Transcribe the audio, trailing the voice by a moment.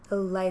The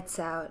lights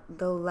out,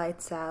 the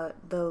lights out,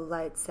 the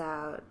lights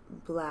out,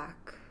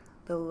 black.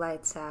 The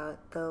lights out,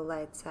 the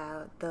lights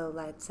out, the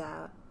lights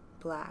out,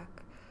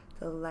 black.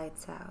 The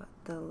lights out,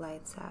 the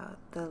lights out,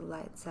 the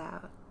lights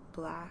out,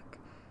 black.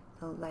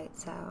 The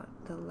lights out,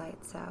 the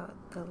lights out,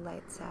 the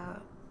lights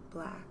out,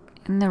 black.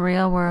 In the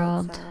real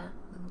world,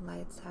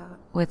 lights out,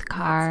 with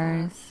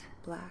cars,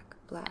 black,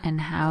 black, and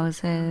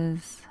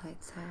houses,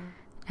 lights out,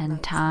 and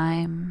lights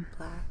time, out,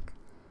 black,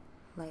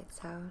 lights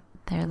out,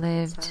 there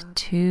lived out,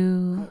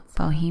 two lights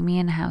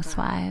bohemian out,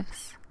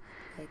 housewives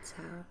lights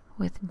out,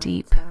 with lights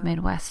deep out,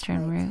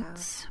 Midwestern lights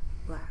roots.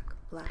 out, black,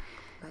 black,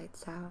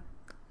 lights out.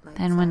 Lights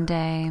Then one out,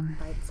 day,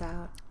 lights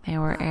out, they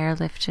were black,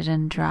 airlifted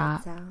and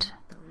dropped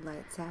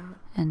lights out,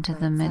 into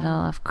the lights middle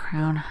out, of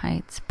Crown black,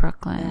 Heights,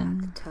 Brooklyn.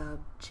 bathtub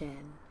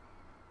gin,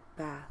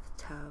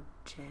 bathtub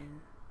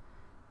gin,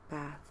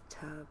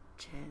 bathtub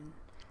gin.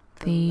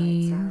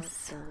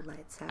 These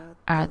lights out,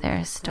 are the their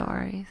lights out,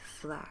 stories.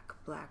 black,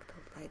 black,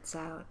 the lights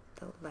out,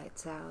 the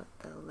lights out,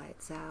 the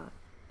lights out,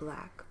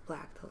 black,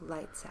 black, the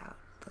lights out,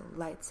 the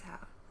lights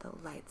out, the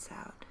lights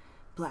out,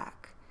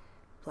 black,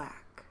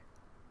 black,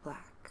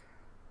 black.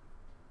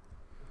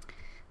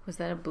 Was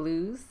that a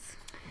blues?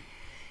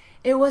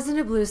 It wasn't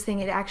a blues thing.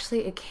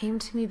 It came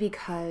to me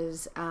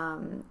because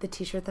the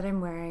t-shirt that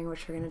I'm wearing,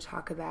 which we're going to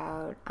talk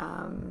about,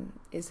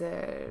 is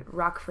a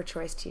Rock for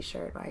Choice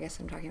t-shirt. Well, I guess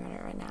I'm talking about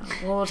it right now.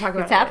 Well, we'll talk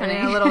about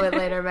it a little bit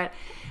later, but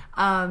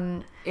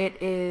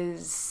it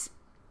is,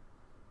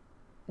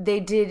 they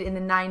did, in the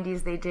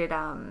 90s, they did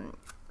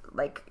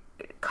like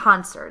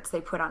concerts.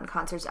 They put on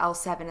concerts.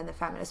 L7 and the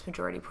Feminist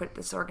Majority put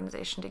this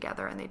organization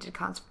together, and they did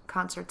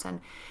concerts,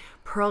 and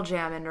Pearl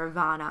Jam and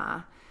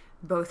Nirvana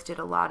both did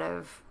a lot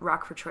of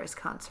Rock for Choice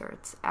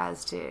concerts,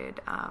 as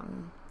did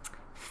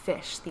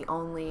Fish. The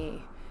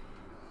only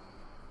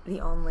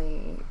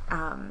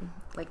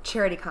like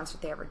charity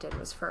concert they ever did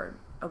was for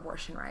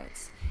abortion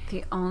rights.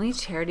 The only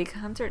charity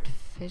concert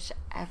Fish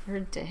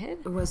ever did?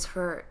 It was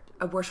for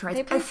abortion rights.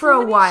 They played For so a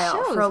many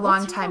while, shows. for a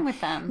long What's time. wrong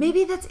with them?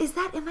 Maybe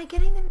am I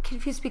getting them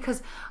confused?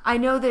 Because I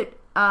know that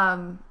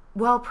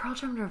well, Pearl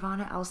Jam,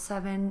 Nirvana,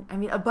 L7, I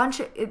mean a bunch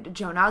of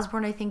Joan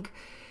Osborne, I think.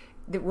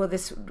 Well,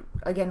 this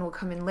again will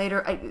come in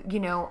later.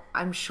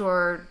 I'm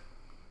sure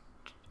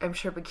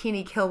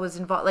Bikini Kill was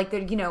involved. Like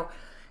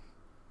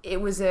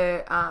it was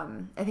I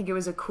think it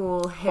was a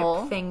cool hip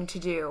Hole? thing to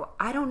do.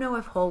 I don't know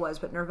if Hole was,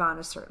 but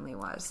Nirvana certainly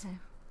was. Okay.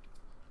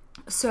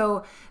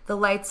 So the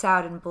Lights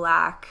Out and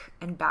Black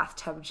and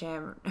Bathtub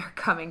Gin are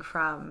coming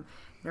from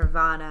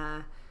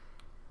Nirvana,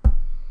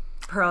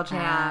 Pearl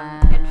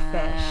Jam, and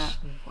Fish.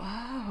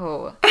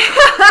 Whoa.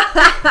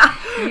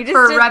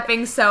 For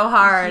repping so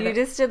hard. You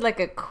just did like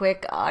a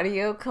quick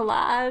audio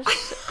collage,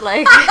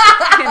 like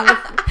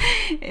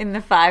in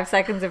the 5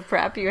 seconds of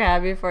prep you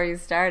had before you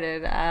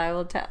started. I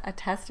will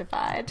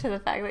testify to the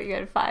fact that you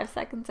had 5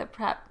 seconds of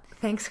prep.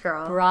 Thanks,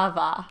 girl.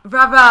 Brava.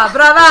 Brava,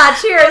 brava.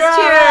 Cheers,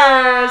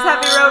 cheers.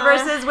 Happy Roe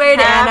versus Wade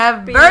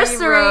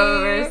anniversary. Roe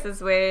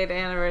versus Wade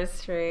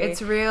anniversary.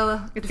 It's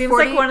real. It seems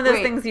like one of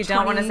those things you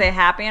don't want to say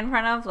happy in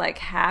front of, like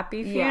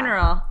happy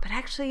funeral. Yeah. But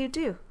actually you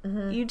do.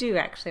 Mm-hmm. You do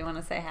actually want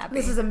to say happy.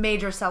 This is a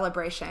major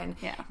celebration.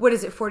 Yeah. What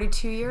is it,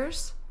 42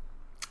 years?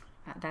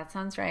 That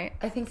sounds right.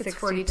 I think it's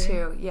 63.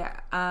 42. Yeah.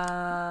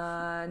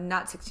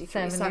 Not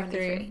 63.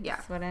 73. Yeah.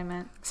 That's what I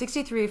meant.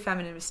 63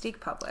 Feminine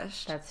Mystique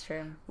published. That's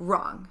true.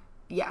 Wrong.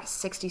 Yes,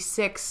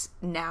 66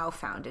 now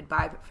founded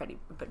by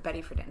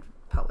Betty Friedan,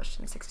 published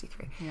in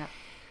 63. Yeah.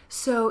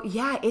 So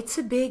yeah, it's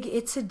a day.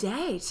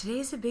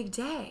 Today's a big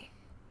day.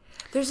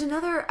 There's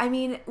another, I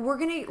mean,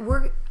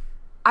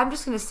 I'm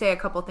just going to say a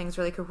couple things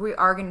really quick. We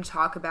are going to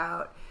talk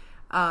about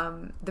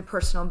the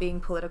personal being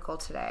political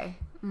today.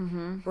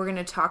 Mm-hmm. We're going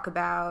to talk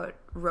about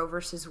Roe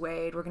versus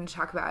Wade. We're going to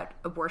talk about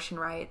abortion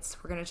rights.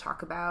 We're going to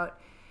talk about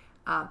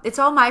it's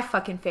all my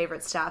fucking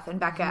favorite stuff. And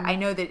Becca, I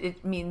know that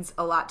it means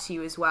a lot to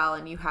you as well,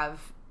 and you have,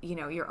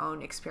 your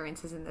own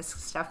experiences in this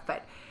stuff,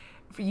 but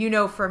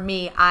for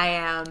me,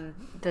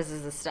 this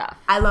is the stuff.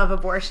 I love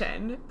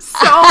abortion so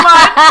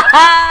much.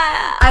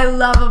 I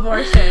love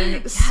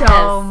abortion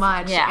so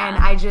much. Yeah.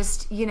 And I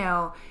just,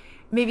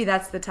 maybe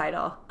that's the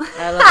title.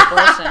 I love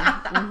abortion.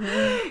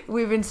 Mm-hmm.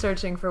 We've been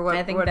searching for what.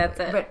 I think that's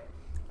it.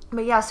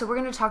 But yeah, so we're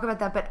going to talk about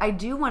that. But I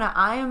do want to,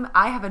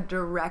 I have a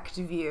direct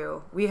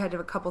view. We had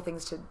a couple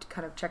things to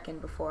kind of check in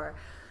before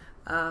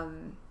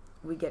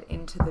we get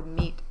into the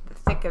meat, the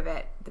thick of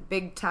it, the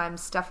big time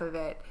stuff of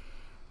it.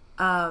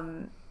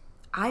 I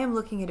am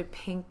looking at a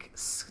pink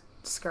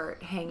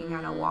skirt hanging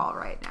on a wall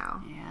right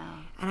now. Yeah.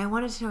 And I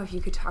wanted to know if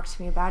you could talk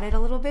to me about it a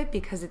little bit,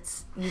 because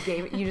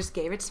you just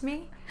gave it to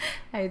me.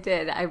 I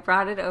did. I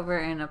brought it over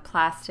in a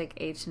plastic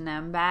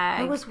H&M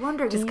bag. I was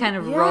wondering. Just kind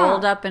of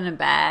rolled up in a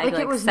bag,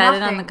 like it was set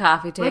nothing. it on the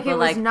coffee table. Like it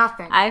was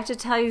nothing. I have to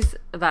tell you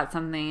about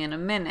something in a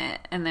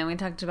minute. And then we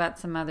talked about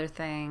some other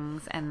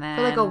things. And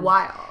then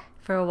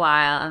for a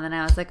while. And then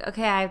I was like,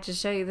 okay, I have to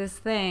show you this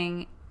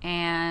thing.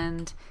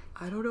 And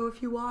I don't know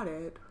if you want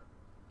it.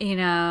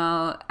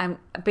 I'm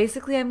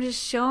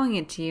just showing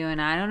it to you,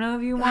 and I don't know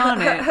if you want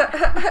it.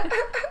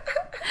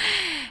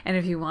 And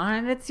if you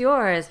want it, it's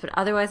yours. But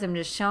otherwise, I'm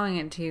just showing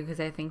it to you because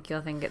I think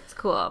you'll think it's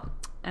cool.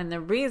 And the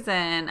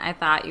reason I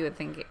thought you would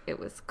think it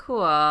was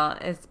cool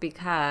is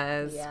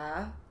because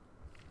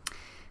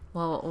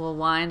we'll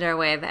wind our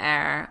way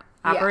there.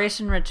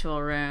 Operation Ritual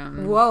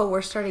Room. Whoa,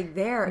 we're starting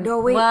there. No,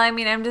 wait. Well, I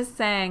mean, I'm just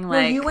saying,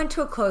 like... No, you went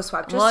to a clothes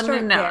swap. Just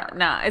start there.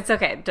 No, it's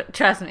okay.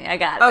 Trust me, I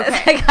got it.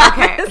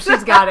 Okay,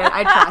 she's got it.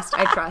 I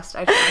trust.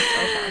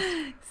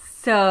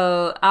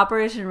 So,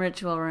 Operation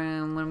Ritual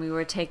Room, when we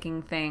were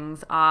taking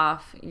things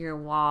off your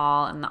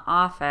wall in the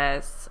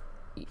office,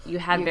 you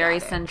had very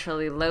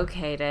centrally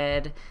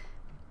located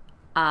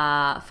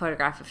a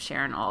photograph of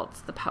Sharon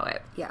Olds, the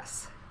poet.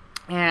 Yes.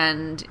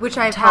 And which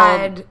I've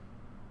had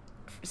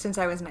since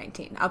I was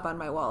 19, up on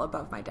my wall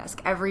above my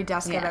desk. Every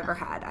desk I've ever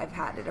had, I've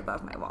had it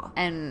above my wall.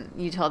 And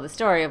you told the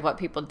story of what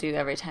people do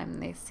every time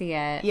they see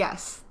it.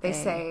 Yes. They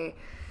say,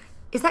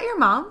 is that your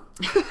mom?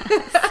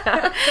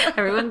 So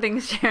everyone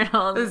thinks Sharon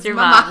Olds is your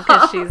mom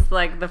because she's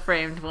like the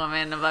framed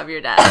woman above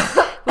your desk,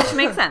 which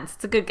makes sense.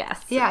 It's a good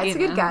guess. Yeah, it's a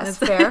good guess.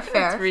 Fair.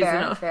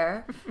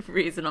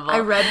 Reasonable. I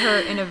read her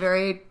in a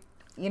very,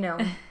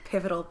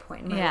 pivotal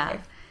point in my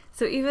life.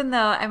 So even though,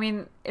 I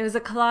mean, it was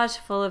a collage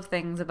full of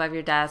things above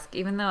your desk,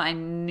 even though I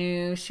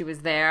knew she was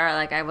there,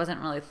 like, I wasn't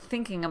really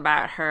thinking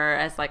about her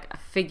as, like, a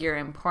figure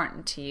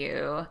important to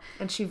you.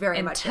 And she very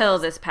much is. Until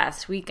this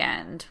past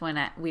weekend when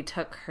we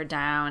took her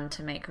down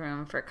to make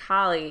room for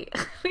Kali.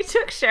 We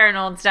took Sharon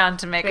Olds down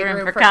to make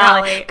room for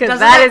Kali. Because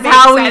that is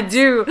how we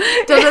do.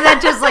 Doesn't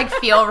that just, like,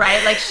 feel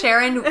right? Like,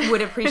 Sharon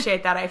would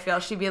appreciate that, I feel.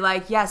 She'd be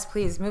like, yes,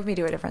 please, move me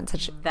to a different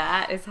situation.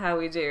 That is how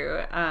we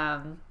do.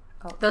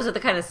 Those are the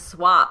kind of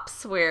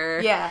swaps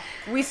where... Yeah,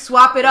 we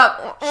swap it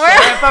up.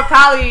 Sharon for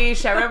Kali.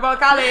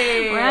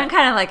 We're on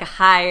kind of like a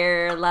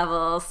higher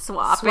level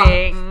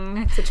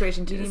swapping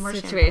situation. Do you need more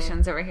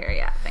situations champagne? Over here?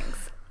 Yeah,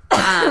 thanks.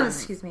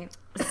 Excuse me.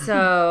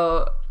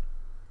 So,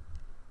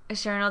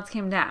 Sharon Olds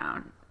came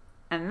down.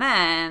 And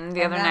then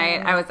the other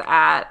night I was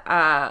at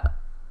a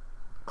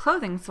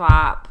clothing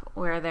swap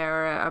where there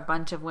were a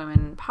bunch of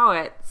women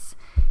poets.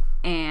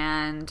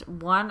 And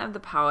one of the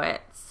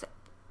poets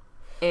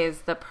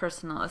is the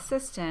personal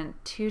assistant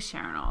to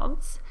Sharon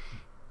Olds.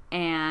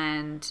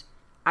 And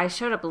I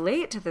showed up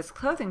late to this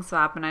clothing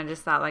swap and I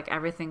just thought like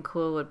everything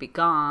cool would be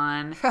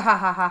gone.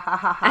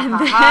 and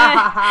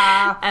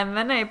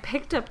then I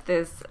picked up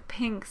this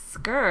pink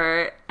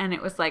skirt and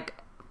it was like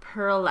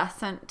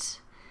pearlescent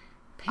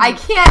pink. I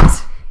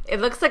can't. It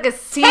looks like a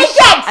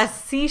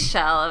seashell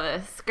of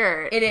a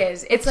skirt. It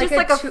is. It's just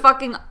like a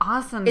fucking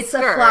awesome skirt. It's a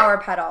flower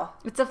petal.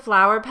 It's a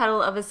flower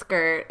petal of a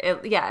skirt.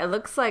 It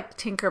looks like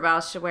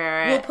Tinkerbell should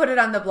wear it. We'll put it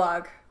on the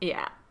blog.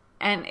 Yeah.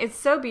 And it's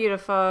so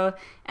beautiful.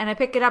 And I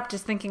pick it up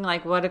just thinking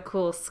like, what a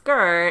cool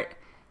skirt.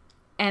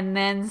 And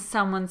then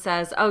someone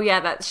says, oh yeah,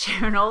 that's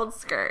Sharon Olds'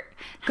 skirt.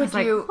 Could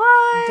you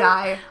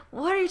die?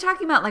 What are you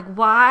talking about? Like,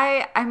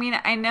 why? I mean,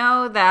 I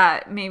know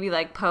that maybe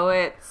like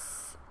poets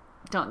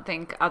don't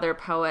think other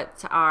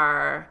poets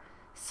are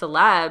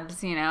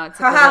celebs, it's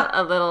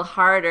a little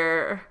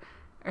harder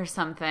or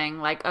something.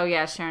 Like, oh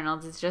yeah, Sharon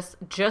Olds is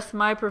just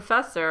my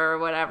professor or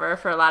whatever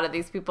for a lot of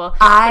these people.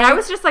 But I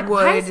was just like,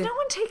 why is no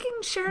one taking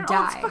Sharon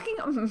Olds' fucking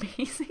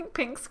amazing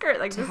pink skirt?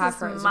 Like, this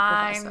is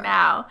mine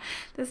now.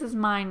 This is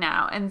mine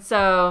now. And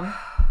so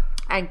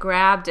I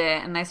grabbed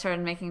it and I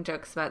started making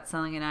jokes about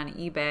selling it on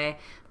eBay.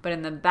 But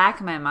in the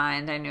back of my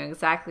mind, I knew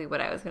exactly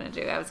what I was going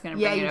to do. I was going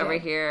to bring it over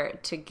here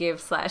to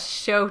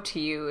give/show to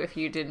you if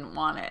you didn't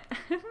want it.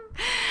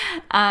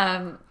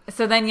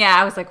 So then,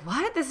 I was like,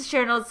 what? This is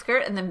Sharon Olds'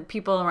 skirt? And then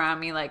people around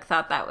me like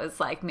thought that was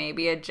like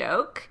maybe a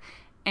joke.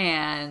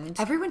 And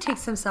everyone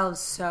takes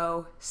themselves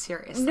so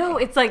seriously. No,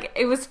 it's like,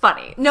 it was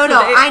funny. No,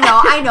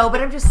 I know.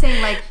 But I'm just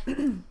saying like...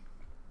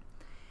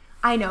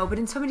 I know, but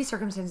in so many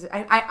circumstances,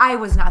 I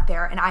was not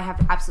there, and I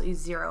have absolutely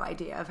zero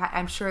idea of how,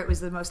 I'm sure it was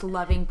the most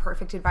loving,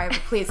 perfect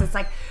environment. Please, it's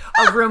like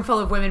a room full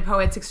of women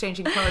poets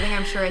exchanging clothing.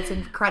 I'm sure it's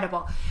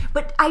incredible.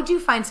 But I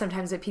do find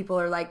sometimes that people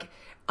are like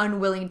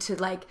unwilling to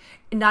like,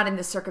 not in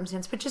this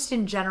circumstance, but just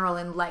in general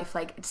in life,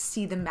 like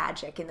see the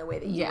magic in the way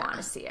that you want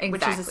to see it, exactly.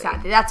 Which is a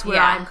sad thing. That's where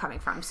I'm coming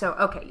from. So,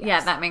 okay, yes.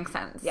 Yeah, that makes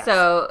sense. Yes.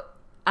 So,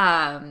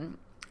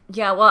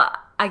 well,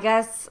 I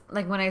guess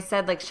like when I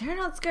said like Sharon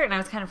Olds' skirt, and I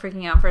was kind of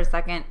freaking out for a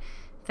second,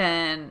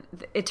 then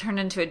it turned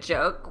into a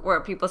joke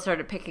where people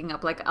started picking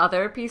up like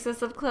other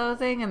pieces of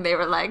clothing and they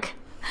were like,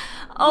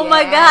 oh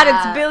my God,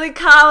 it's Billy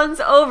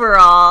Collins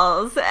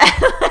overalls.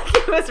 And, like,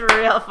 it was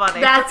real funny.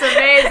 That's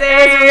amazing.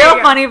 It was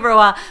real funny for a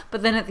while.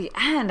 But then at the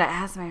end, I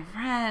asked my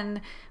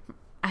friend,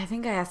 I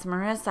think I asked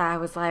Marissa, I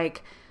was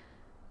like,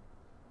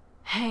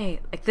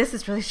 hey, like this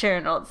is really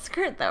Sharon Olds'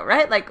 skirt though,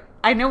 right? Like,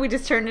 I know we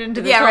just turned it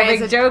into this whole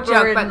big joke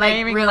where we're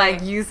naming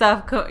like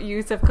Yusuf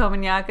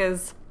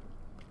Komanyaka's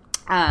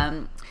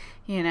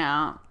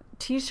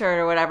t-shirt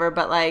or whatever,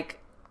 but like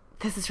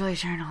this is really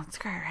Sharon Olds'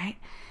 skirt, right?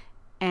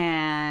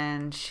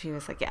 And she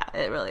was like, yeah,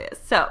 it really is.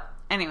 So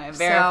anyway,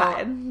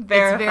 verified. It's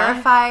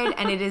verified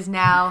and it is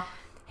now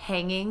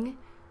hanging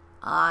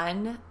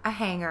on a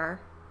hanger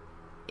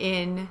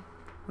in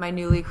my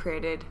newly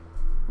created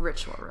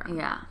ritual room.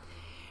 Yeah.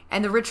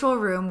 And the ritual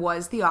room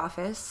was the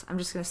office. I'm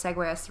just going to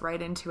segue us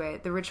right into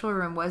it. The ritual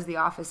room was the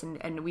office,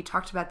 and we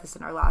talked about this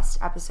in our last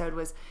episode,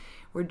 was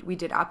where we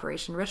did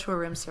Operation Ritual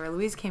Room. Sarah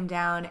Louise came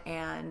down,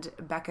 and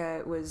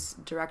Becca was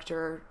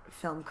director,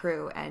 film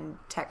crew, and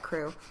tech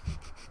crew.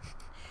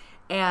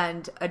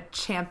 And a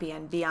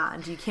champion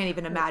beyond. You can't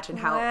even imagine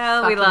how.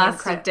 Well, we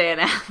lost a day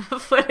and a half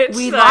of footage.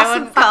 We so lost I some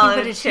wouldn't call fucking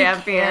it a footage.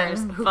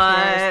 champion. Who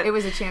cares? It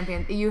was a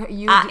champion.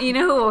 You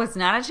know who was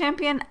not a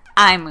champion?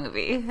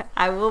 iMovie.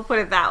 I will put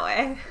it that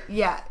way.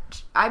 Yeah,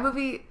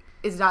 iMovie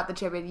is not the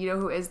champion. You know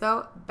who is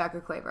though?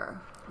 Becca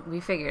Claver. We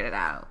figured it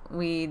out.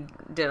 We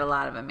did a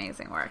lot of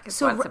amazing work. It's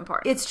what's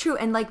important. It's true,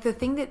 and like the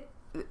thing that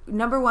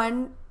number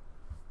one,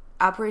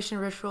 Operation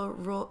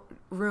Ritual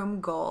Room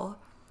goal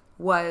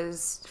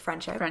was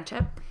friendship.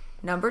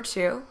 Number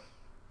two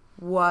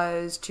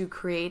was to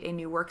create a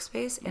new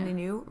workspace and a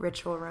new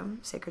ritual room,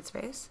 sacred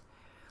space.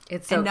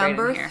 It's so and great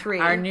number in here. three,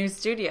 our new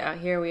studio.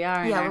 Here we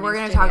are. Yeah, we're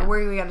gonna talk.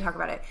 We got to talk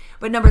about it.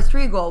 But number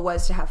three goal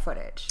was to have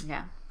footage.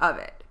 Yeah. Of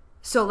it.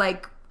 So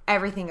like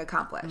everything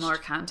accomplished. More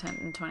content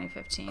in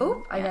 2015.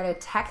 Oh, I gotta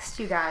text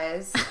you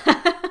guys.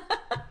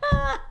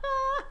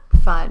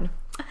 Fun.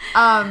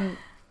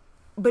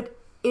 But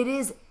it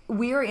is.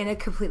 We are in a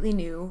completely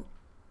new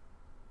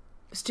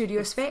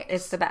studio space.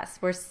 It's the best.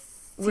 We're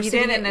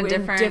seated in a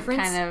different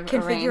kind of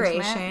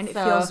configuration. It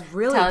so feels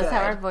really tell good. us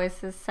how our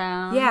voices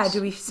sound. Yeah, do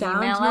we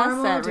sound Email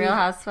normal? us at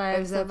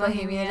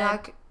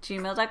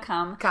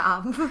realhousewivesofbohemia@gmail.com.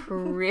 Com.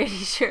 Pretty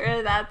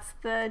sure that's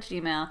the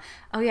Gmail.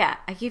 Oh yeah,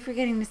 I keep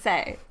forgetting to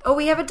say. Oh,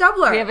 we have a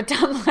Tumblr. We have a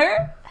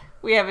Tumblr.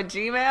 We have a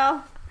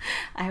Gmail.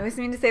 I always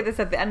mean to say this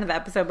at the end of the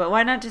episode, but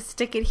why not just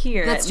stick it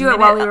here? Let's do it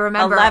while we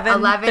remember.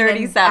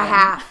 11:37. And a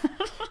half.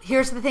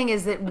 Here's the thing: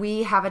 is that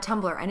we have a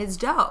Tumblr, and it's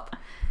dope.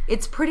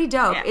 It's pretty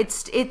dope. Yeah.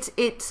 It's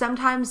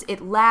sometimes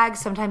it lags,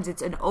 sometimes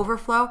it's an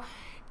overflow.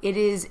 It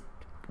is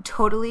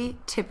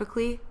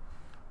typically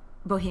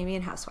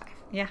Bohemian Housewife.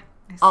 Yeah.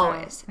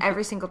 Always.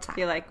 Every single time. If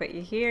you like what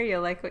you hear,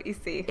 you'll like what you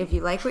see. If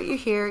you like what you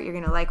hear, you're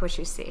going to like what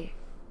you see.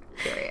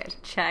 Period.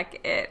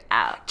 Check it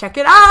out. Check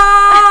it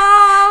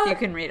out! You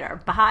can read our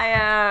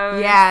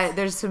bios. Yeah,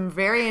 there's some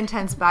very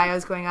intense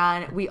bios going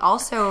on. We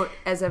also,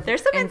 there's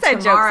some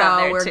inside jokes on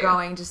there, we're too.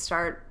 going to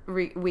start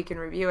Week in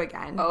Review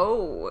again.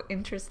 Oh,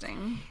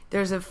 interesting.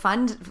 There's a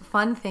fun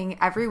thing.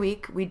 Every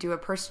week we do a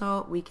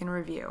personal Week in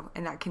Review,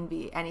 and that can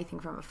be anything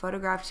from a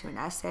photograph to an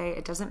essay.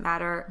 It doesn't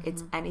matter. Mm-hmm.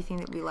 It's anything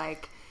that we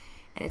like,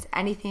 and it's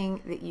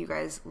anything that you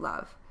guys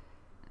love.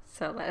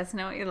 So let us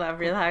know what you love.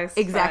 Real Housewives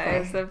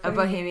exactly. of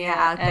Bohemia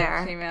out there.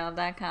 At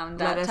gmail.com,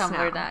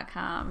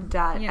 .tumblr.com,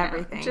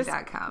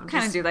 .everything.com.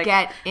 Kind of do like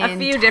get a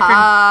few touch.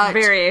 different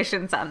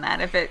variations on that.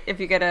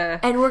 If you get a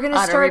and we're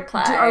gonna start.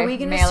 Reply, are we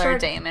gonna Mailer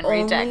start Damon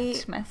only,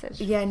 reject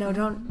message? Yeah, no,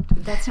 don't.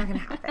 That's not gonna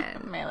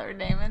happen. Mailer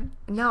Damon.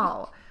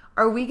 No.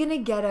 Are we gonna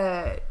get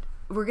a?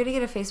 We're gonna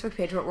get a Facebook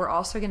page, but we're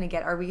also gonna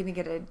get. Are we gonna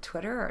get a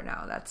Twitter or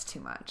no? That's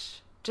too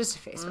much. Just a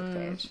Facebook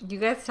page. You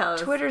guys tell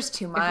us. Twitter's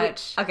too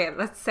much. Okay,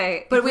 let's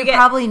say. But we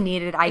probably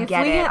need it. I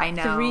get it. I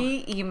know.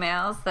 3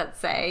 emails that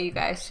say you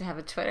guys should have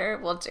a Twitter,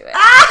 we'll do it.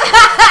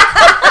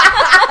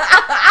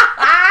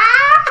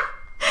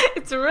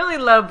 It's a really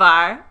low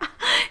bar.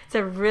 It's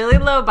a really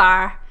low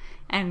bar.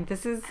 And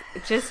this is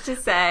just to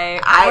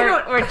say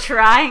we're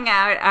trying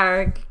out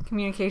our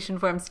communication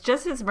forms.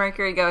 Just as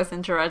Mercury goes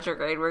into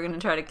retrograde, we're going to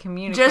try to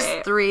communicate.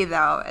 Just 3,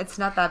 though. It's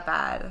not that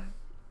bad.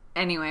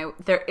 Anyway,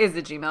 there is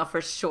a Gmail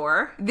for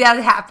sure. That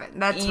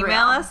happened. That's Email real.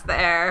 us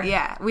there.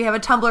 Yeah. We have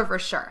a Tumblr for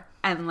sure.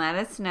 And let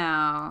us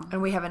know.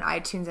 And we have an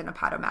iTunes and a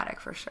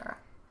Podomatic for sure.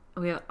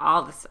 We have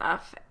all the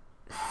stuff.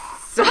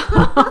 So,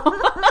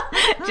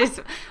 just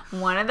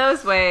one of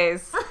those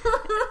ways.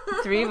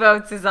 3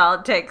 votes is all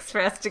it takes for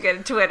us to get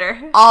a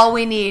Twitter. All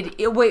we need.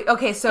 Wait,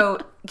 okay, so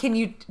can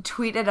you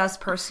tweet at us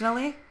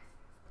personally?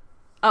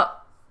 Oh,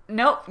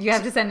 nope. You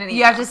have to send an email.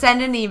 You have to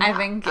send an email. I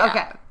think, yeah.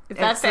 Okay. Is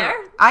that fair?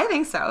 I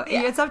think so.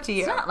 Yeah. It's up to you.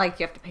 It's not like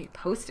you have to pay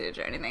postage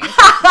or anything. It's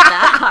not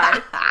that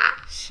hard.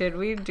 Should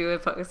we do a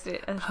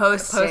postcard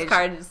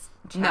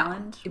challenge? No,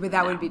 but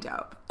that would be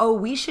dope. Oh,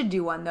 we should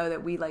do one though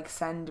that we like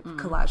send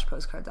collage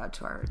postcards out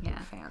to our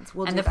fans.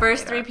 We'll and do the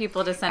first later. 3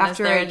 people to send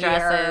After us their a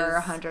addresses, year,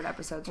 100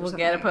 episodes. Or we'll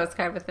something. get a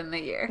postcard within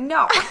the year.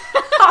 No,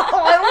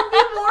 it would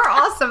be more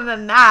awesome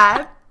than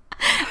that.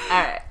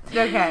 All right.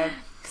 Okay.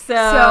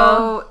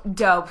 So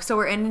dope. So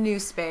we're in a new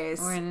space.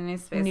 We're in a new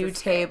space. New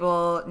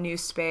table, new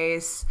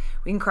space.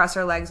 We can cross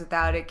our legs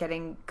without it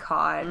getting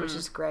caught, which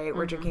is great.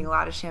 We're drinking a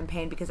lot of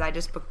champagne because I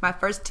just booked my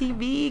first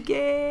TV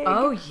gig.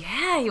 Oh,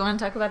 yeah. You want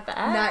to talk about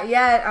that? Not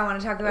yet. I want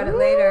to talk about it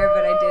later,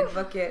 but I did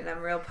book it, and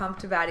I'm real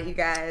pumped about it, you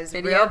guys.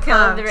 Video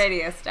killed the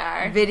radio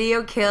star.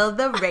 Video killed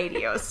the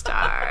radio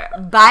star.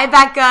 Bye,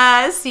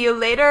 Becca. See you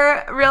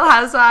later, Real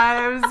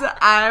Housewives.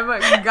 I'm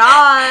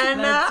gone.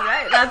 That's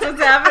right. That's what's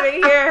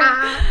happening here.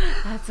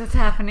 That's what's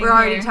happening We're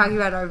already talking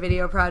about our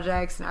video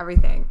projects and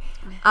everything.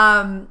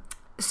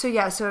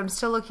 So I'm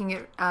still looking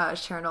at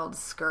Sharon Old's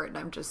skirt, and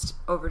I'm just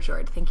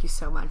overjoyed. Thank you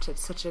so much.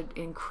 It's such an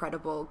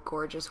incredible,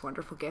 gorgeous,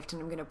 wonderful gift,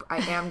 and I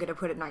am gonna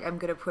put it. I'm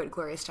gonna put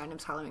Gloria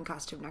Steinem's Halloween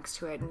costume next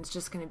to it, and it's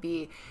just gonna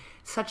be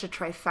such a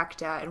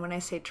trifecta. And when I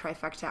say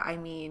trifecta, I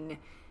mean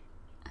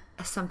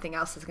something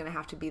else is gonna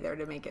have to be there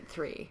to make it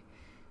 3.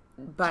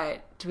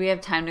 But do we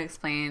have time to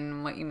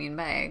explain what you mean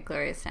by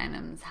Gloria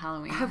Steinem's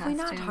Halloween costume? Have we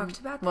not talked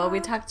about that? Well,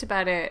 we talked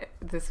about it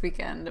this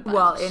weekend. A bunch.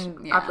 Well,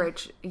 in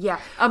Operation, yeah.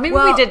 Oh, maybe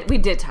we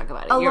did talk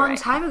about it. A long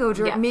time ago,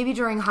 maybe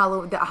during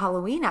the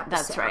Halloween episode.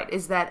 That's right.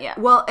 Is that,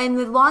 well, and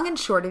the long and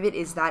short of it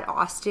is that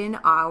Austin,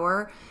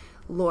 our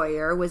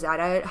lawyer, was at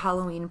a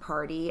Halloween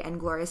party, and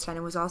Gloria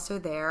Steinem was also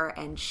there,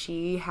 and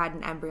she had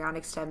an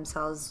embryonic stem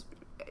cells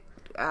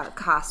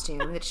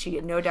costume that she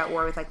no doubt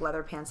wore with like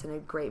leather pants and a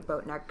great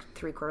boat neck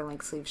 3/4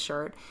 length sleeve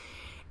shirt,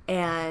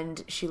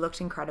 and she looked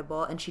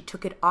incredible, and she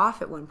took it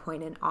off at one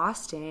point, and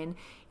Austin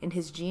in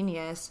his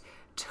genius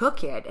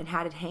took it and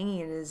had it hanging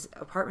in his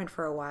apartment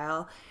for a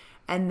while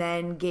and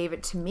then gave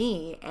it to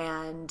me,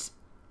 and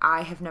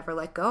I have never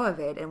let go of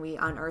it, and we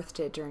unearthed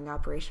it during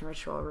Operation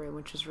Ritual Room,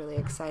 which was really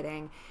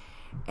exciting.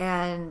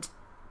 And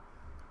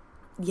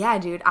yeah,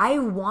 dude, I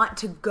want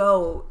to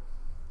go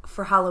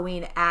for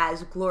Halloween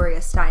as Gloria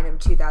Steinem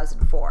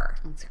 2004.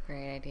 That's a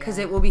great idea. Because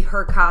it will be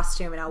her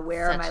costume, and I'll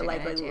wear my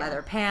like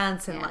leather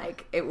pants, and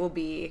like it will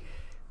be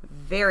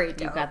very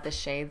dope. You got the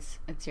shades.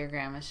 It's your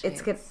grandma's shades.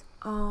 It's good.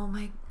 Oh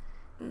my.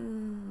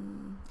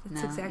 No,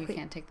 exactly. You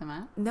can't take them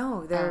out?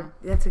 No,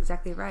 that's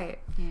exactly right.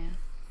 Yeah.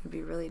 It'd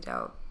be really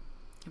dope.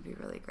 It'd be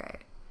really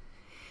great.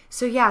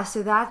 So yeah,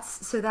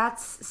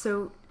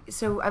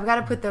 so I've got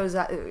to put those.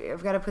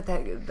 I've got to put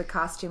the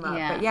costume up.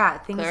 Yeah. But yeah,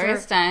 things Gloria are.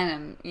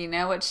 Steinem, you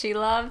know what she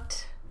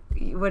loved?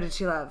 What did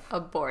she love?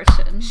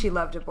 Abortion. She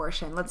loved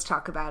abortion. Let's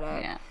talk about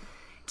it. Yeah.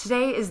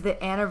 Today is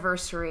the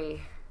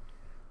anniversary.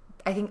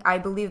 I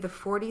believe the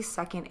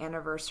 42nd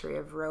anniversary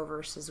of Roe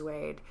versus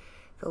Wade,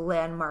 the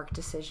landmark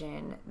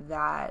decision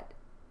that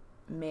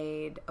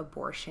made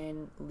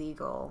abortion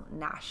legal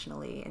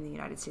nationally in the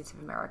United States of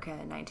America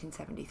in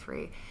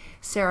 1973.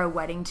 Sarah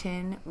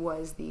Weddington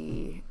was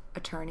the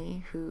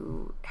attorney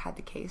who had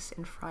the case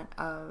in front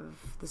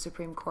of the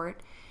Supreme Court,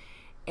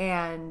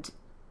 and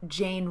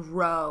Jane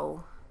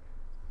Roe,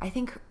 I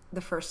think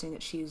the first name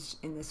that she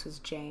used in this was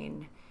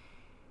Jane.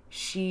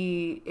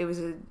 It was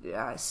a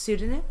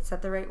pseudonym. Is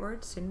that the right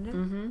word? Pseudonym?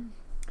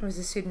 Mm-hmm. It was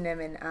a pseudonym,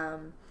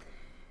 and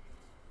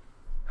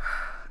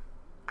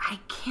I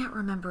can't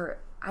remember.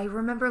 I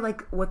remember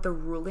like what the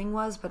ruling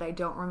was, but I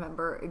don't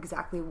remember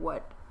exactly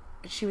what.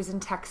 She was in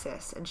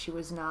Texas, and she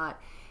was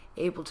not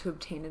able to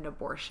obtain an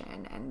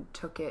abortion, and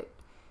took it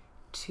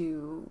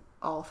to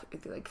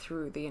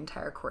through the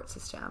entire court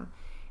system,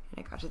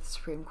 and it got to the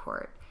Supreme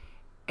Court.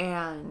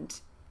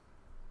 And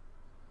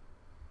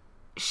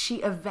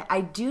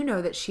I do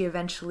know that she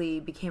eventually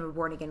became a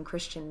born again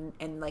Christian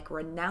and like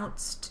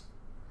renounced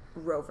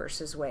Roe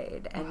versus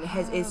Wade, and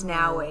is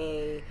now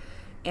a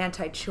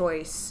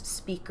anti-choice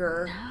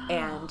speaker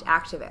and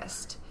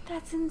activist.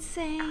 That's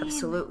insane.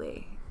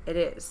 Absolutely. It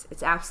is.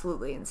 It's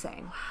absolutely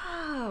insane.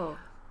 Wow.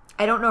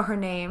 I don't know her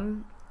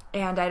name,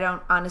 and I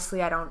don't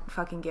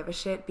fucking give a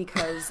shit,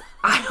 because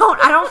I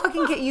don't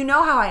fucking get, you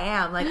know how I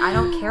am. Like, I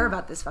don't care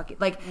about this fucking,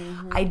 like,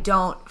 I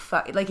don't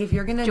fuck, like, if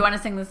you're gonna. Do you want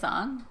to sing the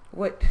song?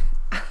 What?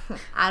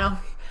 I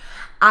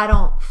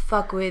don't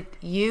fuck with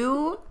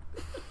you.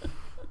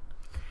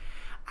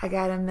 I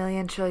got a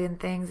million trillion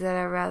things that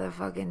I'd rather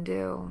fucking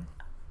do.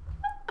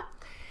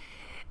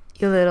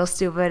 You little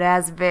stupid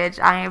ass bitch.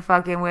 I ain't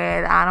fucking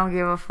with. I don't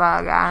give a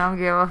fuck. I don't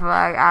give a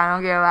fuck. I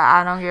don't give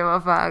a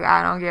fuck.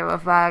 I don't give a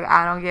fuck.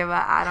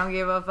 I don't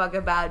give a fuck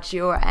about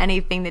you or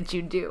anything that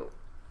you do.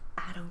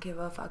 I don't give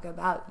a fuck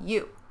about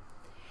you.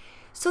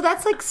 So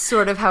that's like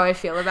sort of how I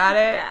feel about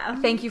it. Yeah.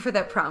 Thank you for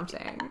that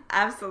prompting.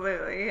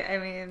 Absolutely. I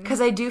mean,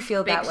 because I do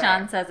feel that way. Big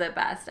Sean says it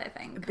best, I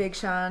think. Big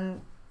Sean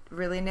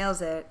really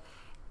nails it.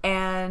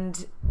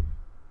 And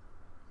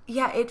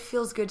yeah, it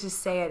feels good to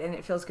say it, and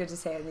it feels good to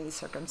say it in these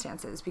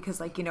circumstances, because,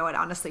 like, you know what,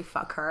 honestly,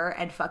 fuck her,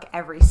 and fuck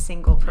every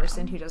single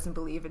person who doesn't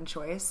believe in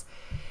choice.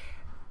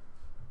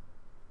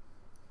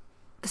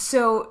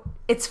 So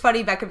it's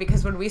funny, Becca,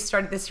 because when we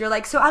started this, you're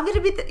like, so I'm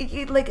going to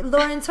be like,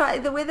 Lauren, so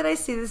the way that I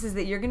see this is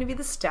that you're going to be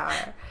the star,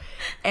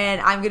 and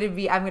I'm going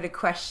to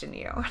question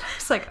you. And I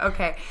was like,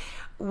 okay,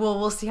 well,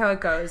 we'll see how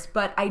it goes.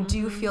 But I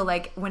do feel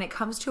like when it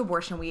comes to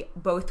abortion, we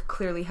both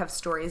clearly have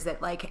stories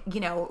that, like, you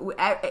know,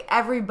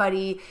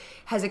 everybody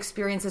has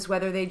experienced this,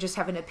 whether they just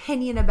have an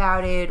opinion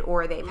about it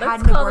or they've had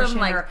an abortion.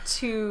 Them, like,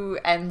 two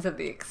ends of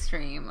the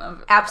extreme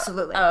of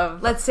absolutely.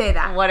 Let's say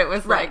that what it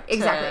was right, like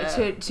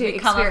exactly to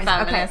become experience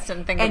a feminist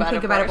and think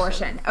about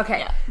abortion. Okay,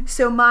 yeah.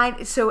 So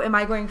am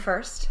I going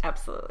first?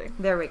 Absolutely.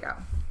 There we go.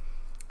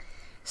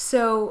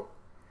 So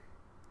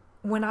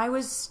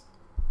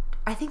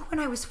I think when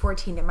I was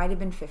 14, it might have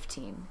been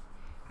 15.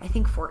 I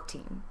think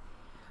 14.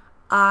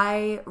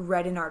 I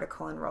read an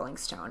article in Rolling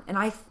Stone,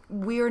 and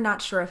we're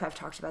not sure if I've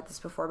talked about this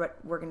before, but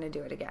we're going to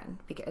do it again,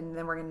 and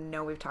then we're going to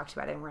know we've talked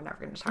about it, and we're never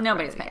going to talk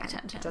Nobody's about it paying again.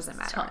 attention. It doesn't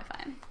matter. It's totally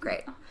fine.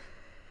 Great.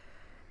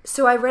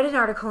 So I read an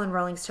article in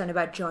Rolling Stone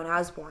about Joan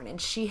Osborne,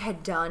 and she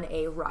had done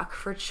a Rock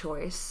for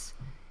Choice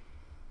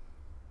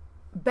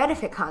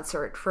benefit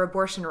concert for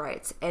abortion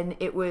rights, and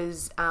it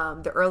was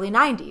the early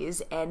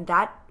 90s, and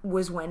that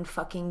was when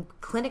fucking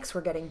clinics were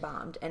getting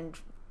bombed, and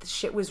the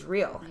shit was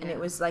real, and it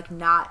was like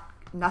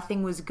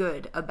nothing was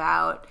good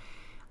about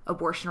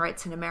abortion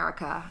rights in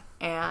America.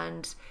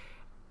 And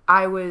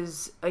I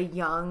was a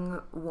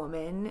young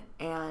woman,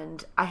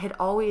 and I had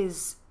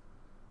always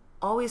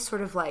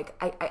sort of like,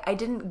 I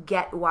didn't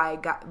get why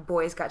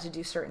boys got to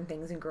do certain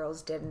things and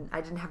girls didn't. I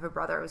didn't have a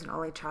brother. I was an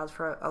only child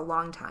for a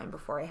long time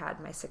before I had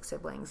my 6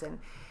 siblings. And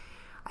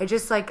I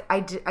just like,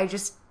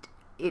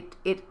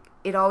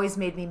 it always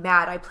made me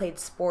mad. I played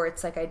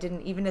sports. Like I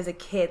didn't, even as a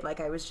kid, like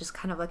I was just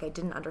kind of like, I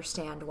didn't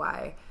understand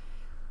why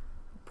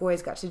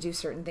boys got to do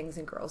certain things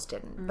and girls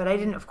didn't. Mm-hmm. But I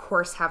didn't, of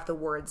course, have the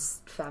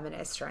words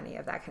feminist or any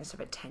of that kind of stuff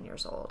at 10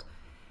 years old.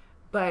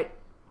 But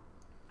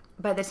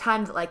by the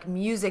time that like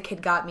music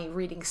had got me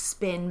reading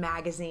Spin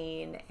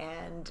magazine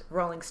and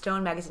Rolling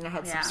Stone magazine, I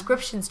had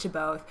subscriptions to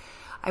both.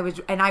 I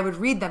would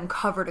read them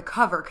cover to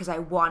cover because I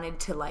wanted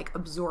to like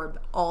absorb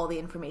all the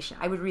information.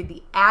 I would read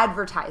the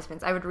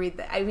advertisements. I would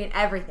read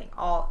everything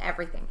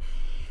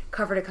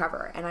cover to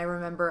cover. And I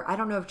remember, I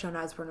don't know if Joan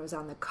Osborne was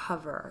on the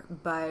cover,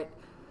 but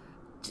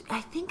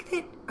I think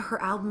that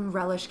her album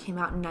Relish came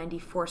out in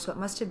 94, so it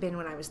must have been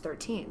when I was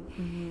 13.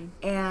 Mm-hmm.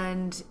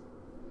 And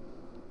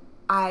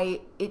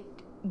it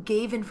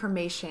gave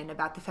information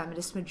about the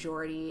feminist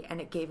majority,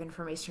 and it gave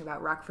information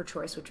about Rock for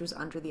Choice, which was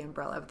under the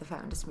umbrella of the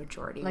feminist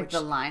majority. Like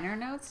the liner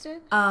notes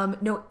did?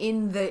 No,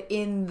 in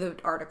the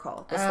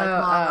article, this long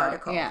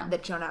article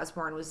that Joan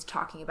Osborne was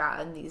talking about,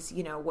 and these,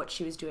 you know, what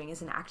she was doing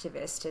as an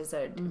activist, as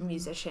a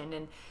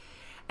musician,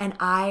 and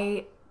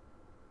I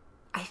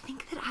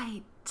think that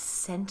I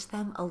sent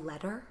them a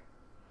letter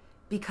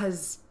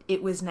because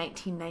it was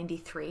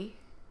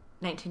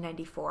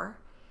 1994.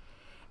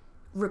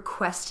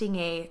 Requesting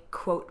a,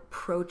 quote,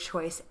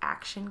 pro-choice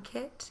action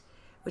kit,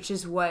 which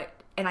is what,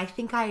 and I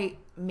think I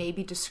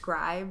maybe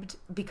described,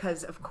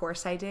 because of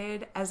course I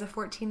did as a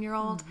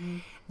 14-year-old,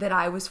 that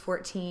I was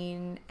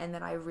 14 and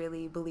that I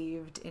really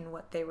believed in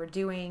what they were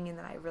doing and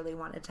that I really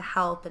wanted to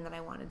help and that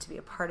I wanted to be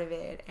a part of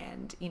it,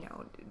 and, you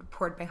know,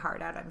 poured my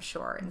heart out, I'm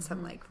sure, in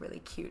some like really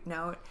cute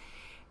note.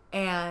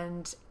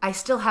 And I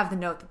still have the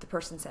note that the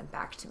person sent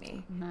back to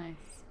me. Nice.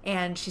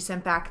 And she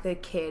sent back the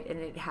kit, and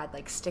it had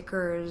like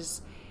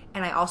stickers.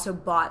 And I also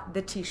bought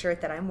the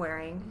t-shirt that I'm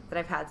wearing, that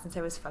I've had since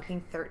I was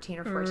fucking 13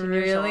 or 14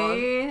 years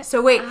old.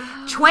 So wait,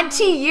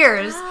 20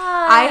 years.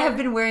 I have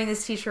been wearing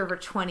this t-shirt for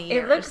 20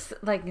 years. It looks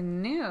like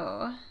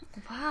new.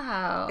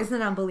 Wow. Isn't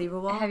it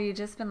unbelievable? Have you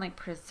just been like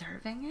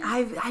preserving it?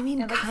 I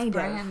mean, it looks kind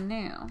brand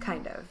new.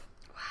 Kind of.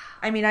 Wow.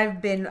 I mean,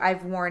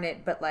 I've worn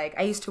it, but like,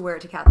 I used to wear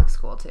it to Catholic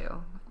school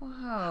too.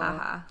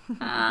 Whoa.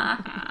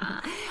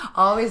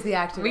 Always the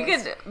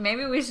activist.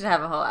 Maybe we should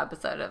have a whole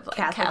episode of like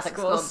Catholic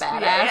school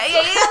badass. Yeah,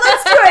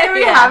 let's do it.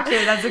 We have to.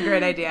 That's a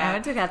great idea. I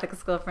went to Catholic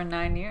school for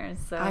 9 years.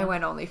 So I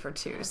went only for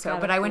 2.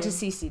 But I went to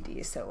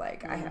CCD, so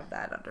like I have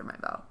that under my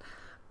belt.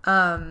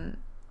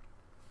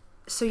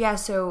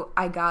 So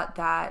I got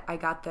that. I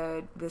got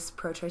this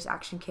pro-choice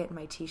action kit and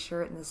my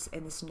t-shirt and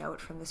this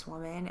note from this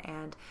woman.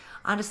 And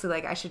honestly,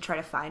 like I should try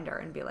to find her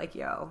and be like,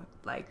 yo,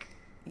 like,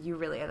 you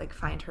really like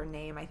find her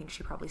name. I think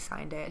she probably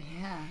signed it.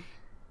 Yeah.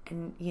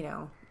 And you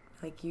know,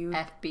 like you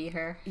FB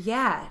her.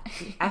 Yeah.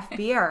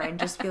 FB her and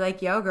just be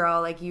like, yo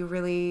girl, like you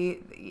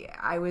really,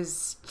 I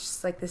was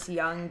just like this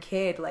young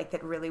kid, like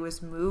that really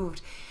was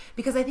moved.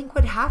 Because I think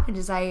what happened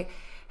is I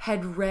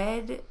had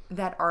read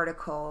that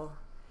article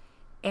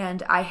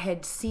and I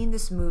had seen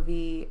this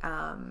movie,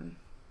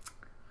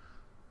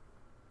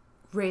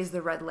 Raise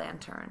the Red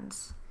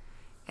Lanterns.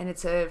 And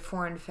it's a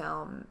foreign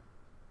film.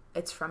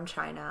 It's from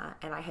China,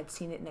 and I had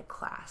seen it in a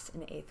class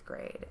in 8th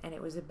grade, and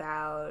it was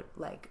about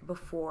like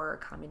before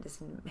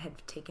communism had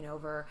taken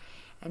over,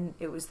 and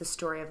it was the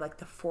story of like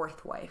the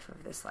 4th wife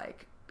of this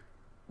like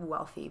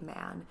wealthy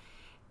man,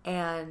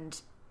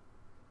 and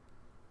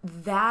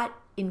that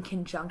in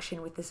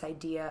conjunction with this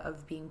idea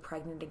of being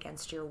pregnant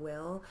against your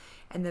will,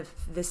 and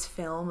this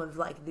film of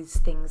like these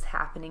things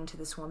happening to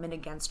this woman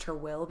against her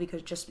will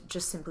because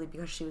just simply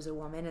because she was a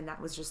woman, and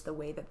that was just the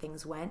way that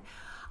things went.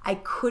 I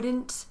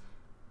couldn't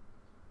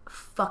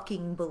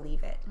fucking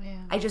believe it. Yeah.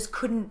 I just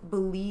couldn't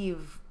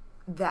believe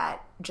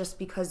that just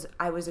because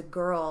I was a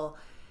girl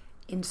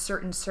in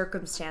certain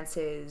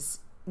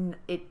circumstances,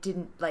 it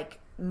didn't like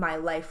my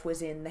life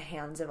was in the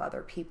hands of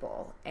other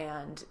people,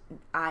 and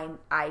I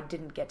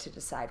didn't get to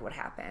decide what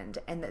happened,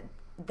 and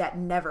that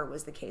never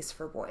was the case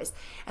for boys.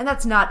 And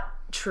that's not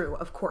true,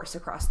 of course,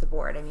 across the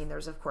board. I mean,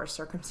 there's of course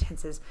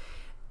circumstances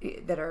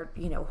that are,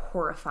 you know,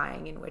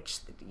 horrifying, in which,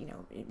 you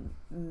know,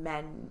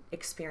 men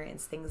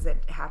experience things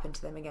that happen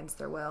to them against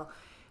their will.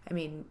 I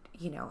mean,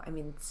 you know,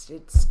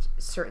 it's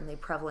certainly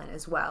prevalent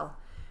as well.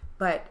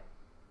 But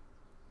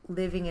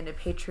living in a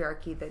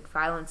patriarchy that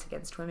violence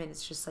against women,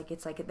 it's just like,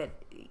 it's like that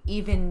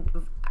even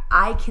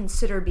I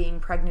consider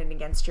being pregnant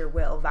against your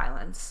will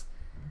violence.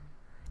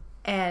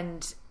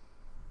 And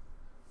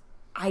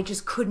I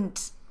just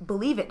couldn't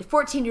believe it.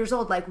 14 years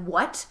old, like,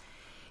 what?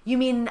 You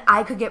mean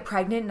I could get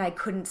pregnant and I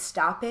couldn't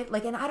stop it?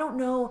 Like, and I don't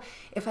know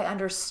if I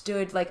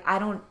understood, like,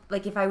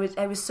 if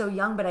I was so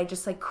young, but I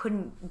just, like,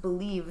 couldn't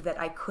believe that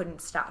I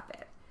couldn't stop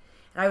it.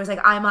 And I was like,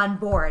 I'm on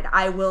board.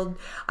 I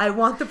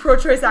want the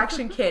pro-choice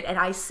action kit. And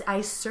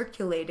I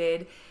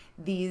circulated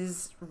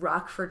these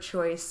Rock for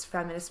Choice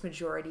feminist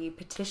majority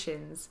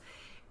petitions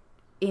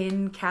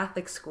in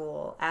Catholic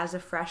school as a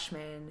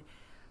freshman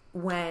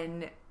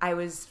when I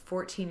was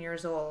 14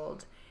 years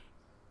old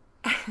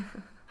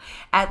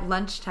at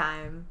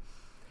lunchtime.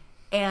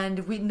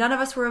 And none of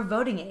us were of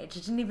voting age.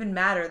 It didn't even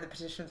matter the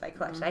petitions I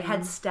collected. I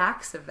had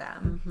stacks of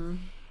them.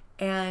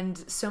 And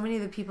so many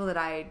of the people that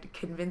I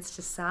convinced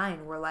to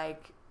sign were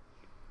like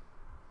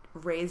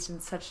raised in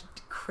such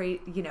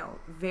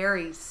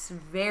very,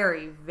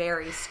 very,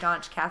 very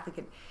staunch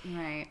Catholic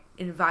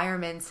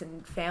environments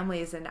and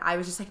families. And I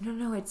was just like,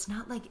 no, it's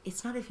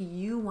not if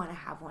you want to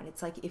have one.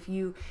 It's like if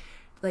you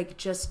like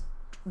just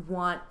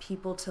want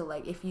people to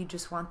like, if you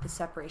just want the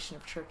separation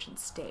of church and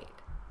state.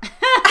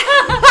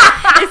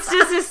 It's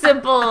just a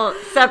simple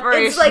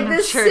separation it's like of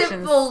this church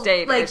simple, and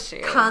state like,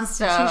 issue.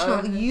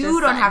 constitutional. So,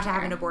 you don't have to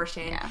have an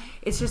abortion. Yeah.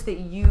 It's just that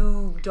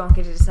you don't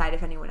get to decide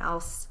if anyone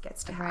else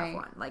gets to have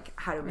one. Like,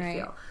 how do we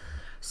feel?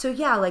 So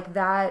yeah, like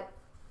that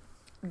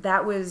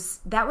was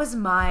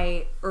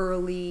my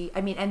early.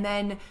 I mean, and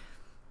then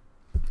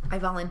I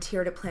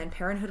volunteered at Planned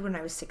Parenthood when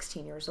I was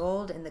 16 years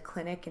old in the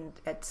clinic, and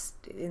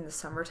in the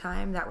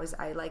summertime.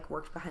 I like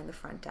worked behind the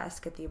front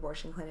desk at the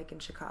abortion clinic in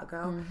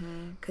Chicago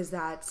because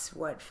that's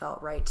what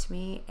felt right to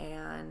me.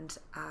 And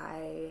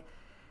I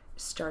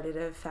started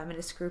a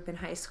feminist group in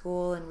high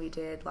school, and we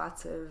did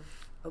lots of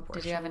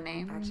abortion. Did you have a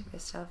name?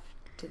 Activist stuff.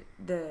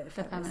 The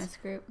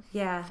feminist group?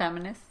 Yeah.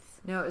 Feminists?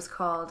 No, it was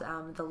called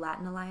the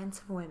Latin Alliance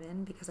of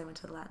Women because I went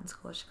to the Latin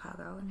School of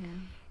Chicago. Yeah.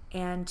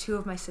 And two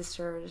of my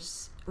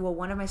sisters ran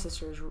it.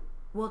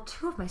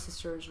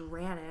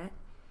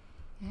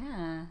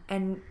 Yeah.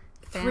 And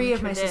four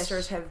of my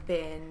sisters have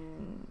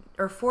been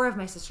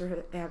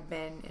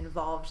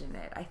involved in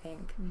it, I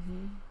think.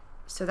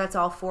 So that's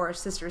all four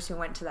sisters who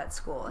went to that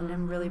school. And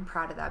I'm really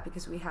proud of that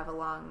because we have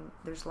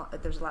there's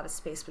a lot of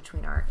space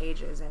between our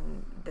ages,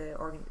 and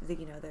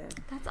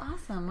that's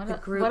awesome. What the a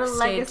group what a stayed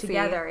legacy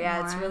together.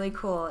 Yeah, Lauren. It's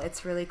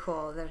really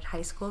cool. The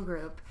high school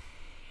group.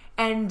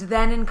 And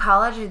then in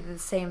college, I did the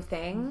same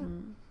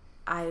thing.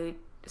 I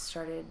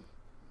started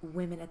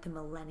Women at the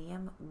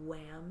Millennium,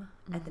 WHAM,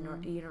 at the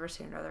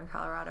University of Northern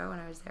Colorado when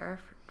I was there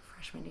for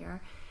freshman year.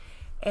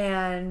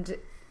 And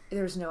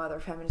there was no other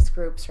feminist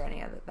groups or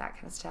any other that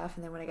kind of stuff.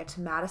 And then when I got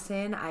to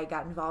Madison, I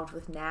got involved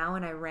with NOW,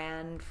 and I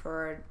ran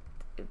for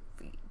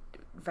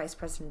vice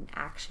president in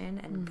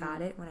action and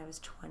got it when I was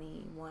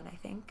 21, I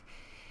think.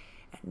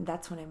 And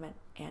that's when I met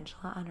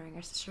Angela, honoring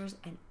our sisters,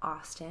 and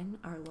Austin,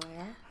 our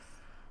lawyer.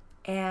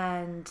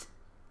 And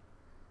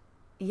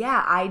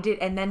yeah, I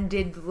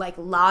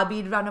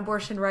lobbied on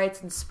abortion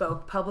rights and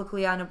spoke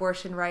publicly on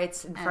abortion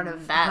rights in front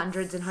of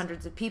hundreds and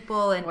hundreds of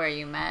people. And where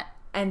you met.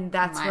 And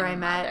that's where I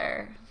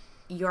met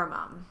your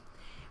mom,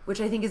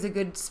 which I think is a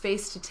good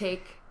space to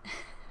take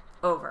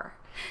over.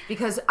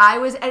 Because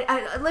that's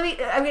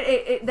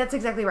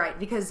exactly right.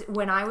 Because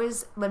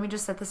let me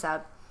just set this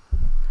up.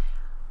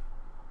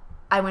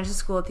 I went to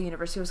school at the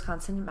University of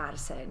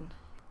Wisconsin-Madison.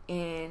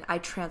 I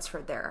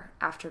transferred there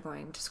after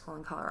going to school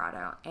in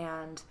Colorado,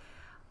 and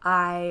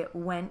I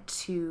went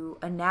to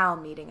a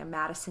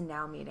Madison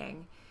NOW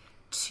meeting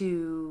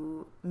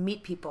to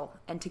meet people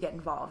and to get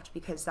involved,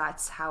 because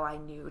that's how I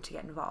knew to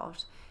get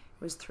involved,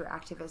 was through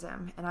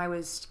activism. And I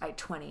was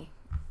 20.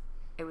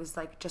 It was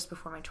like just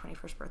before my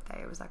 21st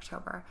birthday. It was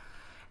October.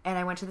 And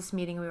I went to this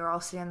meeting, and we were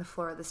all sitting on the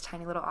floor of this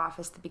tiny little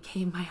office that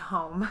became my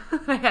home.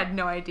 I had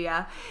no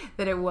idea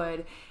that it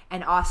would.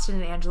 And Austin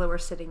and Angela were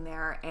sitting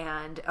there,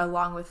 and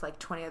along with like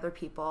 20 other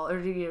people,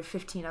 or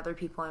 15 other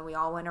people, and we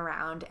all went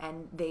around,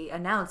 and they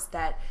announced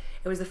that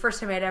it was the first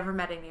time I'd ever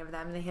met any of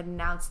them. And they had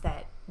announced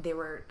that they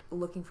were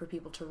looking for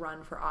people to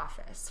run for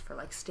office, for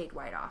like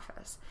statewide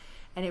office.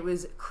 And it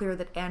was clear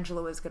that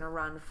Angela was going to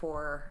run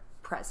for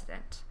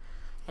president.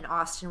 And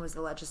Austin was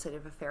the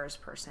legislative affairs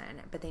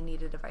person, but they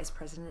needed a vice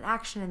president in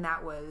action, and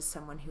that was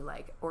someone who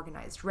like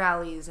organized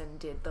rallies and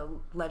did the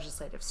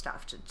legislative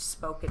stuff,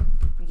 spoke and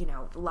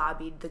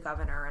lobbied the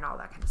governor and all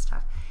that kind of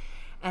stuff.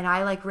 And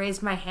I like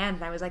raised my hand,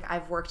 and I was like,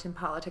 I've worked in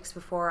politics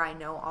before, I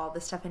know all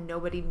this stuff, and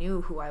nobody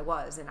knew who I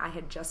was, and I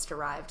had just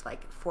arrived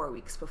like 4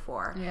 weeks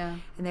before. Yeah.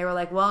 And they were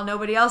like, well,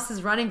 nobody else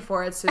is running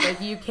for it, so like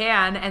you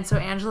can. And so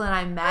Angela and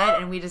I met,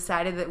 and we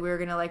decided that we were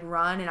gonna like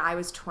run, and I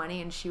was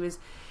 20 and she was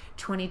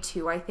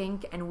 22, I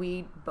think, and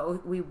we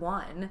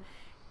won.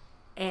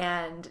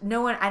 And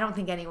no one, I don't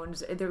think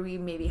anyone's there. We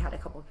maybe had a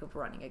couple of people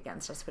running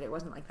against us, but it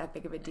wasn't like that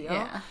big of a deal.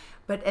 Yeah.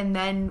 And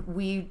then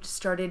we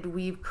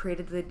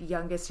created the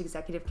youngest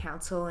executive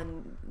council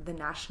in the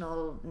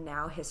national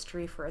NOW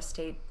history for a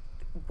state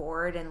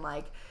board, and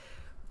like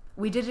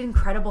we did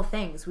incredible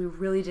things. We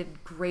really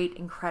did great,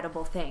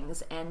 incredible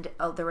things, and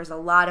there was a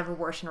lot of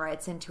abortion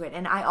rights into it.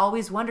 And I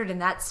always wondered in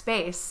that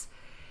space,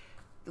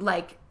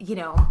 like,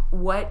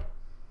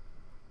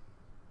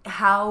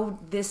 how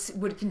this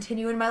would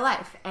continue in my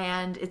life.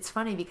 And it's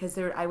funny because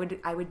I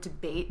would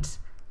debate.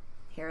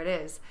 Here it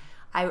is.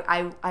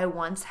 I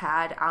once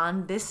had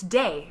on this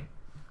day.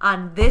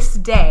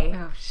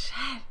 Oh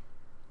shit.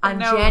 On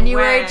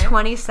January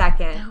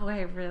 22nd. No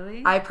way,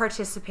 really? I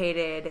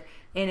participated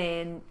in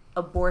an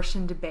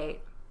abortion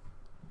debate.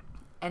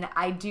 And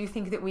I do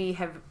think that we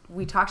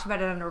talked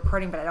about it on a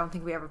recording, but I don't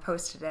think we ever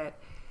posted it.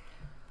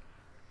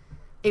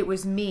 It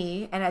was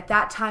me, and at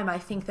that time, I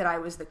think that I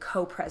was the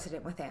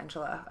co-president with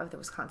Angela of the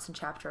Wisconsin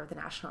chapter of the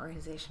National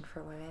Organization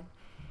for Women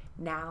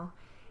now.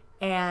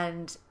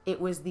 And it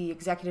was the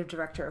executive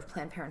director of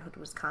Planned Parenthood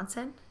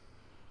Wisconsin.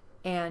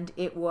 And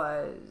it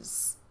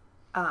was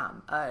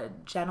a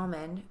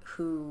gentleman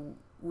who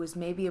was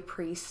maybe a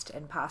priest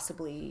and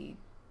possibly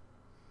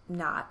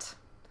not.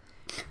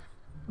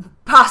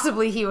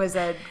 Possibly he was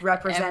a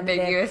representative.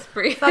 Ambiguous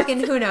priest.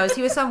 Fucking who knows?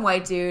 He was some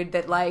white dude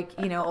that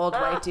old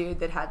white dude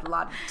that had a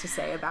lot to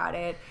say about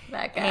it.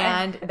 That guy.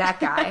 And that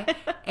guy.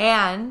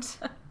 And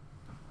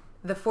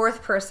the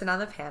fourth person on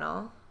the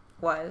panel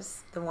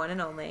was the one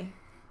and only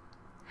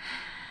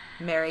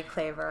Mary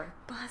Claver.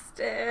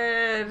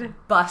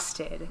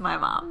 Busted. My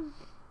mom.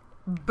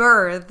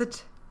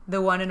 Birthed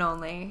the one and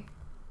only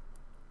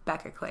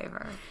Becca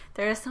Claver.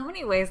 There are so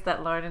many ways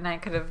that Lauren and I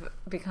could have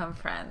become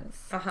friends.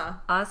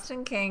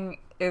 Austin King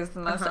is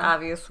the most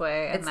obvious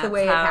way, and it's that's the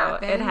way how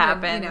it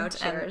happened. And,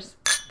 cheers.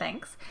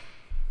 Thanks.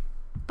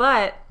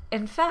 But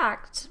in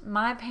fact,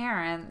 my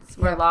parents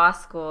were law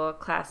school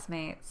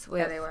classmates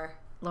with they were.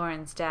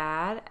 Lauren's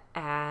dad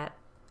at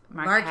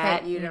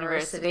Marquette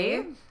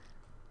University.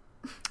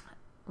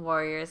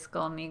 Warriors,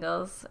 Golden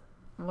Eagles,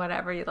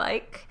 whatever you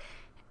like.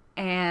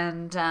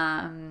 And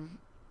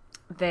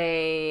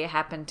they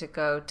happened to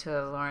go to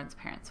Lauren's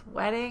parents'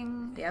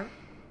 wedding. Yep.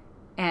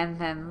 And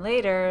then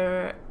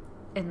later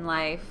in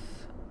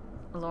life,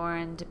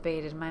 Lauren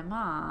debated my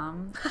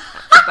mom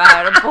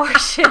about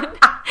abortion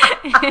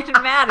in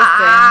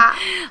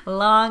Madison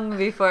long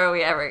before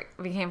we ever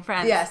became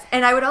friends. Yes.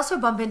 And I would also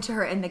bump into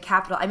her in the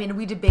Capitol. I mean,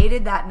 we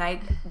debated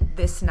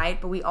this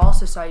night, but we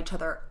also saw each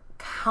other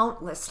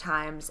countless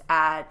times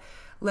at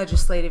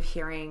legislative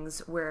hearings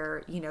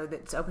where,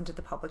 it's open to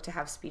the public to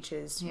have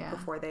speeches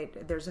before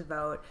there's a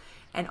vote.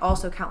 And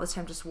also countless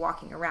times just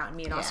walking around.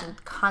 Me and Austin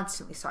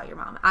constantly saw your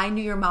mom. I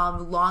knew your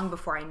mom long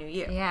before I knew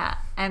you. Yeah.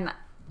 And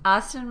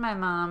Austin and my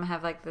mom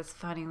have this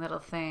funny little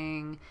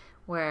thing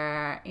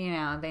where,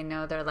 they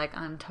know they're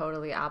on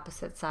totally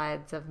opposite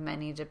sides of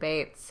many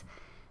debates.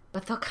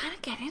 But they'll kind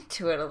of get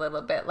into it a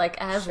little bit,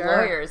 as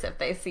lawyers, if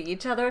they see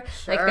each other.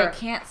 They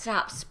can't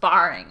stop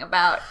sparring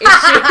about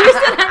issues. And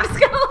I'm just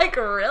kind of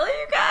really,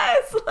 you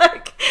guys?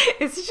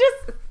 It's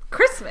just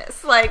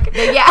Christmas.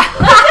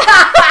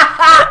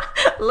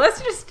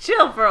 Let's just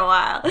chill for a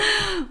while.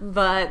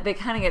 But they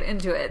kind of get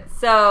into it.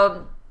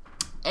 So,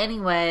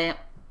 anyway,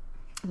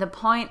 the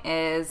point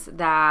is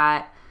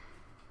that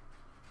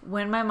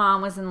when my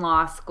mom was in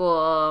law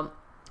school,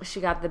 she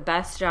got the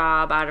best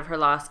job out of her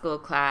law school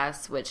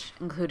class, which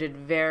included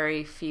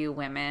very few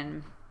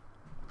women.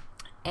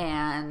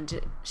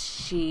 And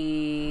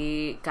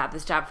she got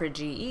this job for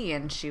GE,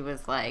 and she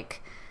was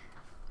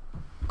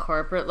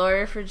corporate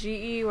lawyer for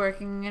GE,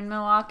 working in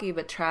Milwaukee,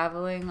 but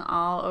traveling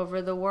all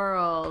over the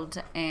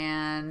world,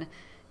 and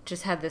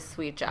just had this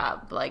sweet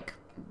job,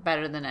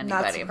 better than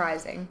anybody. Not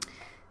surprising.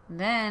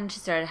 Then she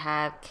started to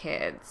have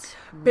kids.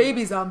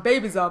 Babies on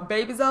babies on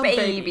babies on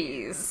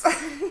babies.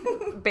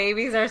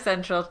 Babies are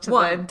central to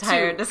the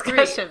entire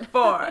discussion. 3,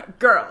 4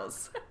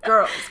 girls.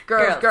 Four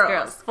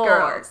girls.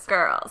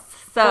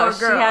 So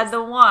she had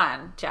the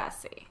 1,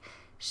 Jessie.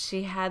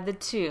 She had the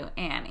 2,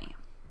 Annie.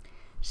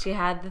 She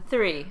had the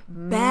 3,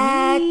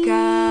 Becca.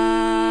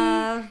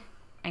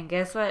 And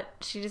guess what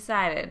she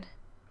decided?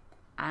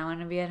 I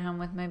want to be at home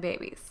with my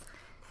babies.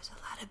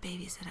 Of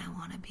babies that I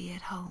want to be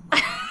at home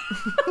with.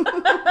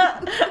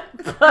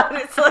 But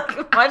it's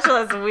much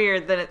less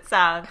weird than it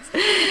sounds.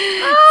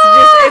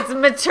 It's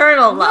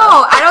maternal love.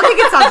 No, I don't think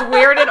it sounds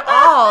weird at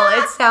all.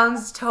 It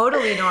sounds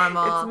totally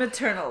normal. It's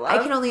maternal love. I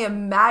can only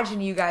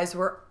imagine you guys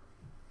were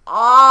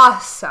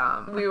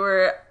awesome. We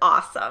were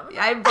awesome.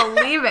 I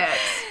believe it.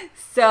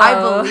 I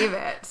believe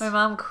it. My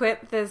mom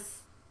quit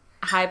this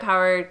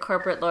high-powered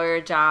corporate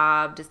lawyer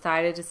job,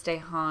 decided to stay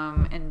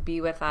home and be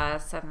with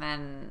us, and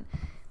then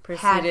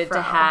proceeded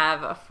to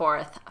have a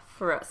 4th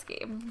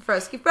Froski.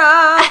 Froski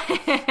Fro!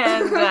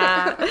 And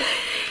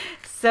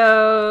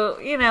so,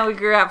 we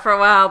grew up for a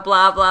while,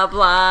 blah, blah,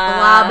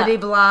 blah. Blobbity,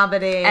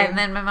 blobbity. And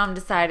then my mom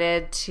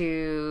decided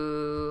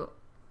to...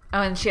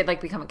 Oh, and she had,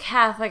 become a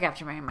Catholic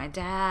after marrying my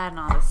dad and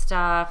all this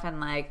stuff.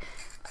 And,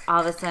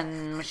 all of a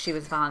sudden, she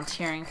was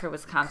volunteering for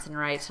Wisconsin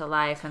Right to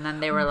Life. And then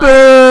they were Boo!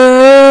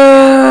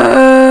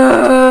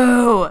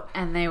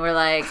 And they were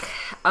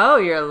oh,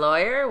 you're a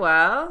lawyer?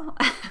 Well,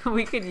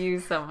 we could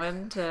use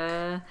someone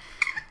to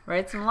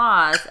write some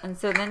laws. And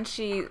so then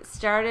she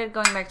started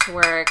going back to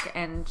work,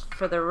 and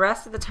for the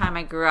rest of the time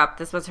I grew up,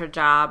 this was her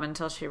job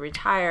until she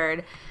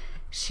retired.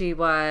 she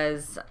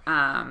was,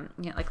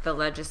 like the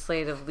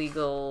legislative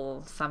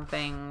legal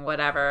something,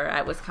 whatever,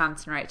 at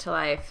Wisconsin Right to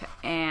Life.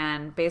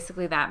 And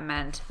basically that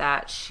meant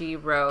that she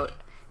wrote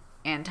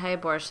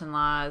anti-abortion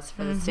laws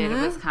for the state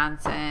of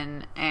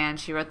Wisconsin, and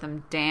she wrote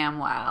them damn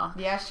well.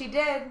 Yeah, she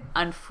did.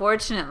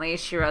 Unfortunately,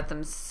 she wrote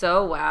them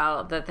so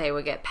well that they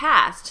would get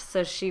passed.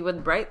 So she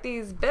would write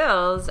these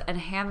bills and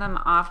hand them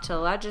off to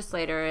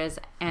legislators,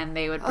 and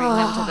they would bring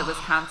them to the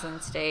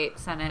Wisconsin State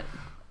Senate,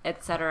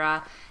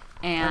 etc.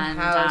 And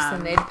House,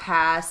 and they'd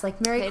pass. Like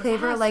Mary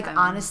Klaver, like them.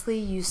 honestly,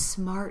 you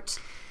smart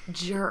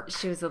jerk.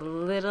 She was a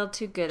little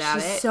too good at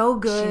it. She's so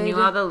good. She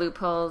knew all the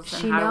loopholes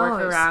and how to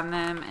work around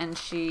them, and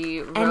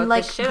she wrote and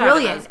like the shit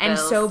brilliant out of those and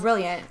bills. so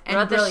brilliant and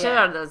wrote brilliant. the shit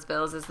out of those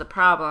bills is the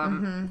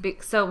problem.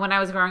 So when I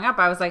was growing up,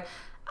 I was like,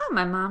 oh,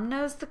 my mom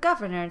knows the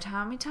governor,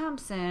 Tommy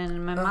Thompson,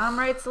 and my mom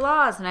writes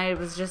laws, and I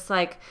was just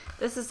like,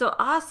 this is so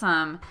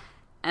awesome.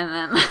 And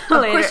then Of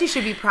later, course, you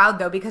should be proud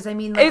though, because I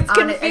mean, like, it's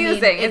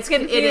confusing. It's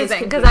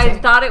confusing because I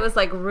thought it was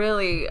like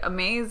really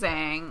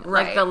amazing,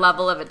 like the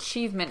level of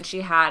achievement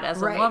she had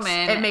as a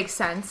woman. It makes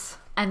sense.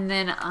 And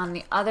then on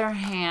the other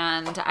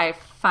hand, I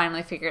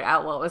finally figured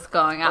out what was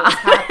going on. What was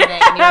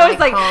happening? And I was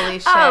like, holy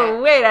shit.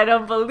 oh wait, I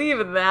don't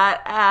believe in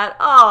that at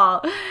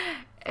all.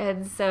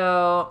 And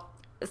so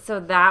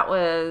that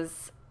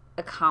was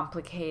a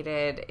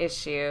complicated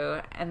issue.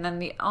 And then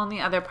the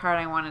only other part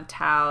I want to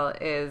tell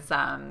is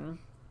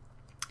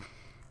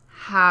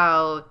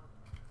how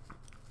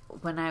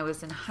when I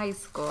was in high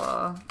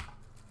school,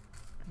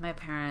 my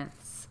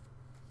parents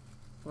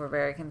were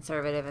very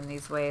conservative in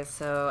these ways,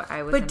 so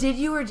I was... But did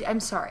you or... I'm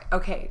sorry.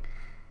 Okay.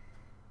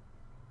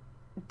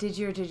 Did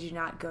you or did you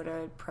not go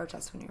to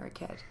protests when you were a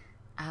kid?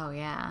 Oh,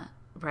 yeah.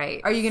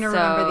 Right. Are you going to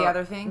remember the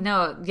other thing?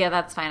 No. Yeah,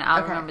 that's fine.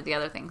 I'll remember the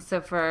other thing. So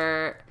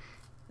for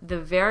the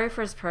very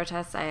first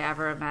protest I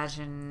ever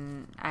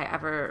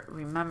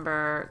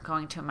remember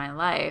going to in my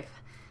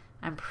life,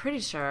 I'm pretty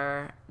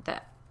sure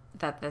that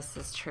this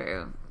is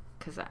true,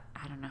 because I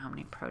don't know how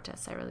many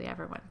protests I really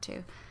ever went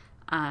to,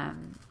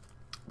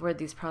 were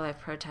these pro-life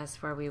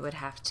protests where we would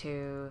have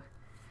to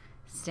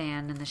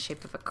stand in the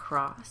shape of a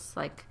cross,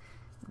 like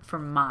for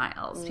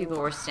miles. People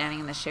were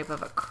standing in the shape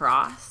of a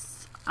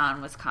cross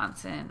on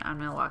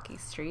Milwaukee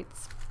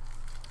streets.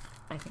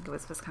 I think it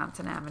was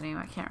Wisconsin Avenue.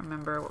 I can't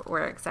remember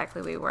where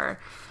exactly we were.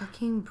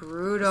 Fucking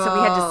brutal. So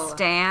we had to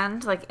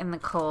stand like in the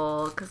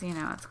cold, because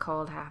it's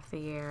cold half the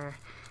year.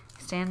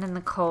 Stand in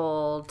the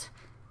cold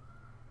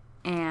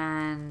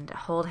and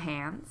hold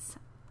hands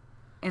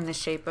in the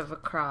shape of a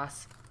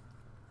cross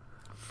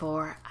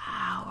for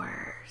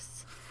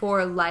hours.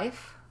 For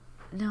life?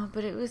 No,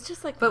 but it was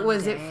just like. But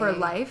was day. it for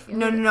life?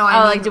 No. I mean,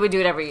 like, did we do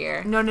it every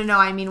year? No.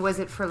 I mean, was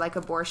it for like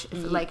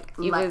abortion? Like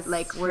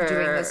we're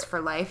doing this for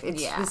life.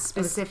 It's the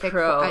specific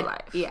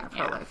pro-life.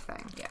 Pro-life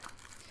thing. Yeah,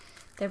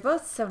 they're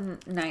both so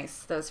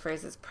nice. Those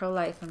phrases,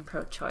 pro-life and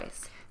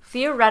pro-choice.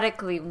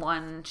 Theoretically,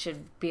 one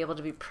should be able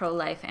to be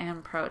pro-life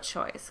and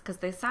pro-choice because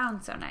they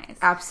sound so nice.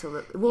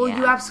 Absolutely. Well,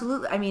 you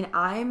absolutely. I mean,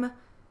 I'm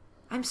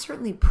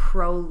certainly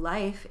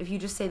pro-life. If you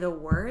just say the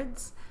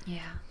words,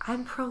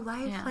 I'm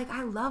pro-life. Yeah. Like,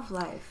 I love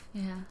life.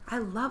 Yeah, I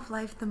love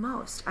life the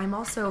most. I'm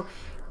also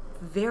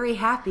very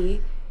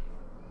happy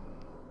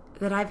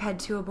that I've had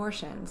 2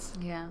 abortions.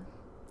 Yeah,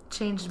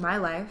 Changed my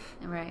life.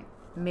 right.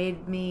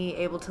 Made me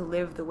able to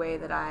live the way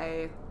that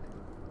I.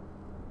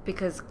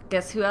 Because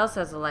guess who else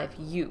has a life?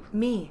 You.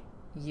 Me.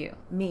 You.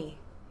 Me.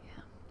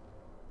 Yeah.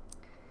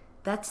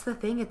 That's the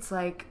thing. It's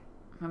like.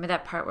 Remember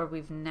that part where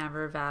we've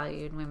never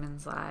valued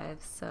women's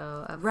lives?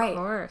 So, of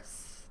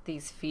course,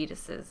 these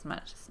fetuses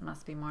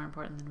must be more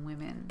important than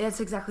women. That's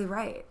exactly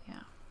right. Yeah.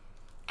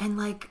 And,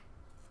 like,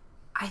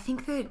 I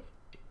think that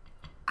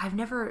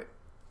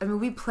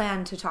we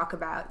planned to talk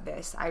about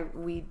this.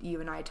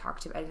 You and I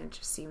talked about it, and it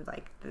just seemed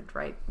like the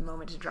right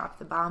moment to drop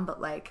the bomb. But,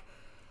 like,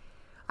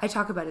 I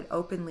talk about it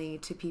openly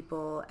to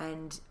people,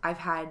 and I've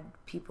had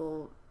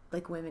people,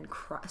 like women,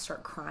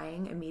 start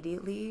crying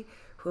immediately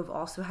who have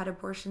also had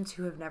abortions,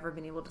 who have never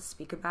been able to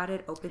speak about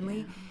it openly.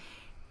 Yeah.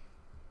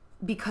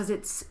 Because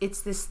it's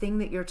this thing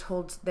that you're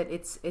told that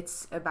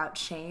it's about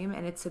shame,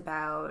 and it's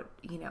about,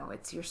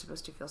 you're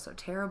supposed to feel so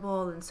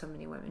terrible, and so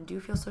many women do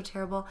feel so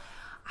terrible.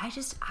 I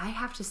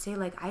have to say,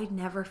 like, I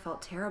never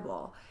felt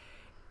terrible.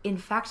 In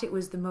fact,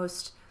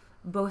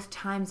 both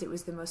times it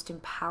was the most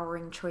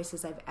empowering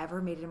choices I've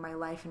ever made in my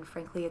life, and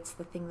frankly, it's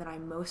the thing that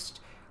I'm most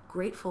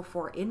grateful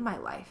for in my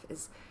life,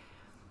 is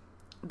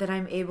that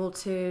I'm able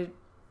to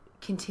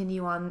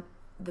continue on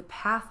the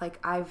path. Like,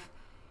 I've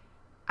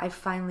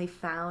finally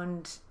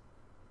found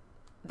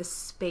the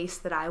space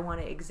that I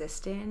want to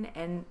exist in,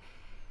 and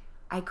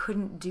I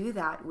couldn't do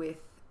that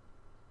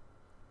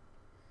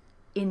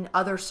in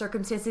other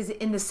circumstances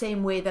in the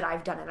same way that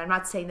I've done it. I'm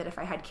not saying that if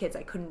I had kids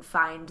I couldn't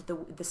find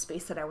the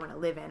space that I want to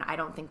live in. I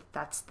don't think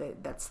that's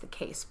the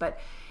case, but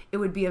it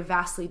would be a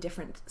vastly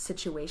different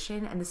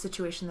situation, and the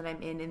situation that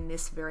I'm in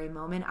this very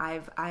moment,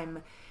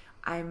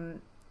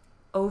 I'm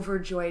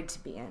overjoyed to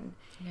be in.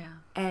 Yeah.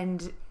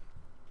 And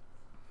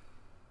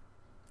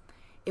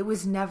there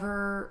was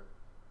never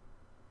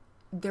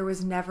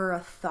a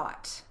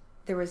thought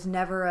there was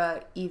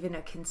never even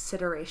a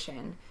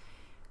consideration.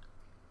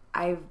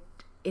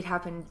 It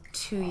happened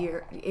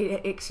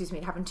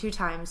it happened 2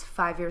 times,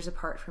 5 years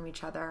apart from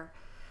each other.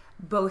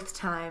 Both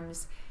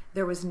times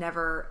there was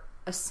never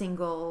a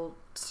single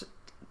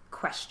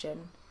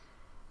question.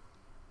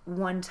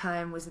 One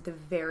time was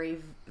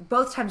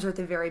both times were at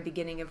the very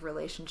beginning of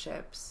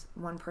relationships.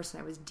 One person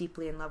I was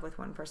deeply in love with,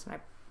 one person I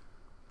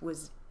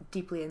was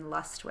deeply in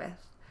lust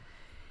with.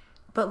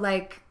 But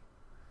like,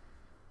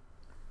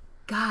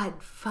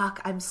 God, fuck,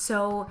 I'm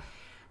so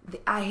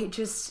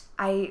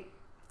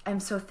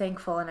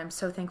thankful, and I'm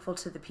so thankful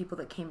to the people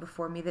that came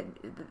before me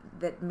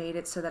that made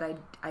it so that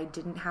I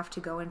didn't have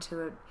to go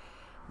into a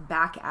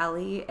back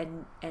alley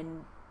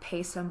and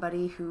pay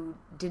somebody who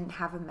didn't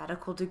have a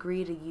medical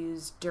degree to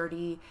use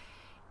dirty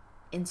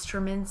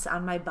instruments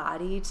on my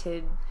body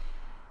to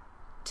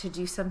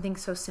do something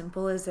so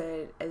simple as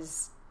an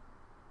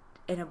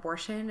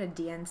abortion, a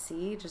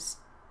DNC. Just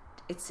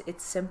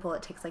it's simple.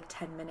 It takes like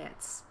 10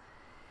 minutes.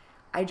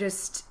 And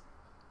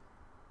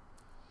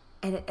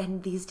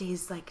these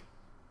days, like,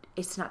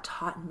 it's not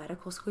taught in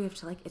medical school. You have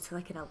to it's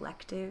like an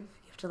elective.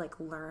 You have to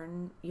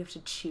learn. You have to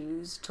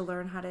choose to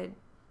learn how to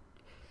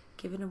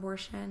give an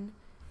abortion.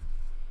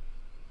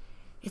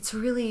 It's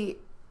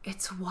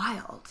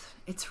wild.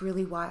 It's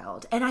really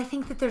wild. And I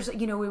think that there's,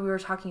 we were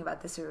talking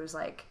about this. It was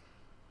like,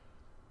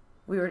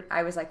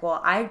 I was like,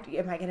 well,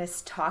 am I going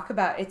to talk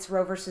about, it's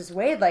Roe versus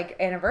Wade, like,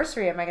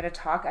 anniversary. Am I going to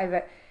talk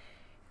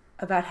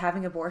about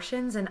having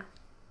abortions? And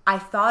I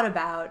thought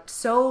about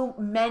so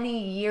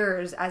many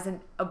years as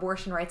an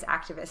abortion rights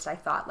activist. I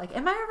thought, like,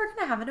 am I ever going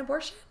to have an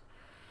abortion?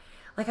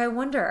 Like, I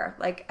wonder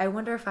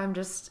if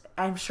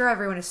I'm sure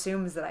everyone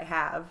assumes that I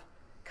have,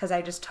 because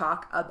I just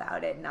talk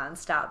about it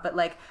nonstop. But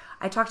like,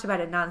 I talked about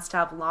it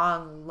nonstop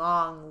long,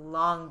 long,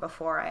 long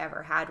before I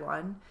ever had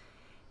one.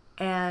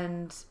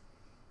 And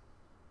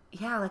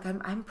yeah, like,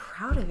 I'm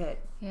proud of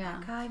it. Yeah.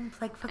 Like, I'm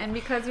like, and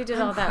because you did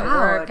all that proud.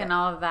 work and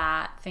all of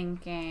that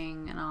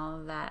thinking and all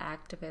of that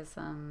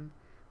activism,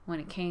 when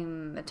it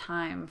came the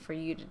time for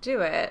you to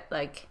do it,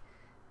 like,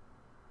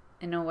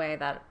 in a way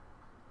that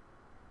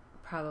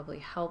probably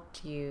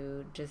helped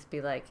you just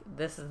be like,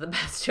 this is the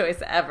best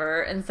choice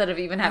ever, instead of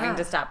even having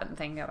to stop and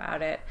think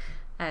about it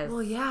as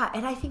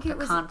and I think it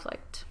was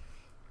conflict.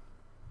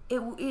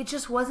 It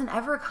just wasn't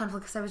ever a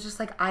conflict, because I was just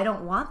like, I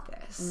don't want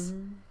this.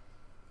 Mm-hmm.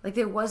 Like,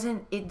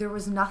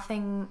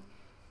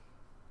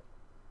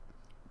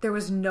 there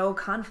was no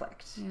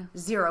conflict. Yeah.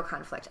 Zero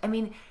conflict. I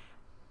mean,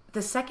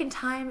 the second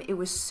time, it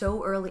was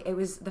so early.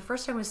 The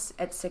first time was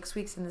at 6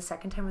 weeks, and the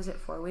second time was at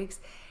 4 weeks.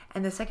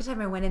 And the second time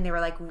I went in, they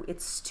were like,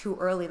 it's too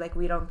early. Like,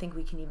 we don't think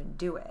we can even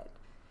do it.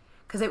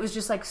 Because it was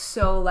just like,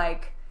 so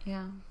like,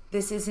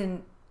 this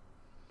isn't,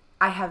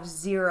 I have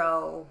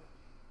zero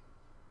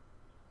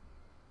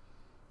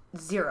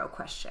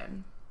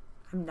question.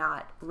 I'm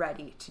not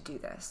ready to do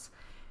this.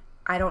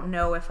 I don't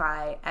know if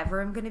I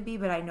ever am going to be,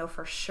 but I know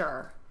for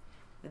sure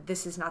that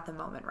this is not the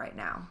moment right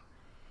now.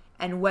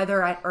 And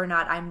whether or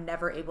not I'm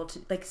never able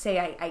to, like, say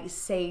I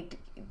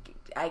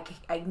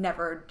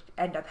never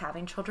end up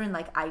having children,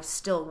 like, I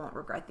still won't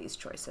regret these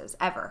choices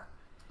ever.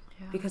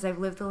 Yeah. Because I've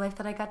lived the life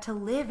that I got to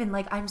live, and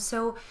like, I'm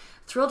so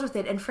thrilled with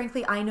it. And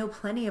frankly, I know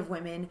plenty of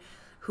women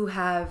who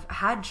have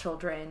had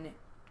children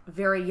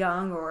very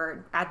young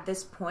or at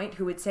this point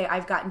who would say,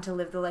 I've gotten to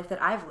live the life that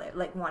I've lived,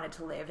 like, wanted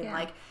to live. And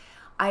like,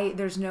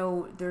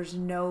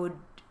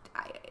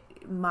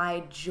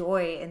 my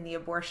joy in the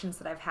abortions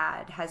that I've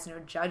had has no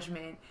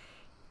judgment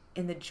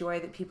in the joy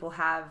that people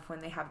have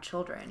when they have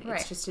children. Right.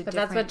 It's just but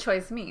that's what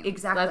choice means.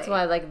 Exactly. That's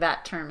why, like,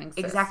 that term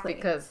exists. Exactly.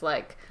 Because,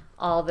 like,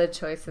 all the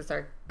choices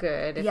are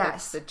good if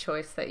it's the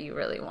choice that you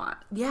really want.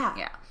 Yeah.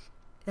 Yeah.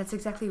 That's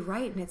exactly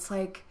right. And it's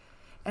like,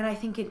 and I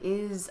think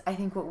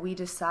what we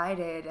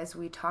decided as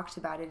we talked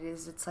about it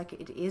is, it's like,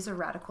 it is a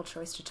radical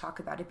choice to talk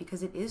about it,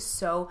 because it is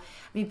so,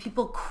 I mean,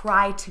 people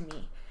cry to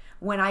me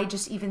when I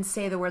just even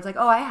say the words like,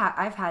 oh,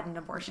 I've had an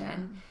abortion. Yeah.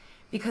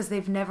 Because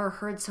they've never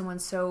heard so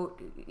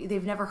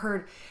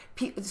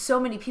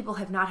many people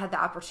have not had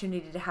the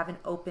opportunity to have an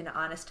open,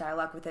 honest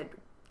dialogue with an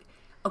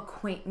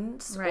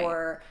acquaintance,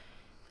 right.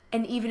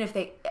 And even if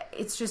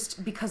it's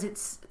just because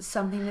it's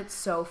something that's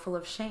so full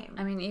of shame.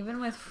 I mean, even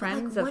with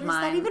friends of mine. What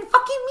does that even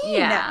fucking mean?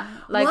 Yeah.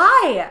 Like,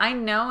 why? I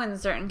know in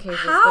certain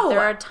cases, but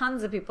there are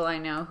tons of people I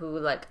know who,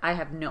 like, I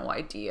have no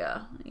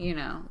idea,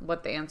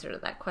 what the answer to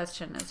that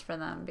question is for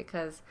them,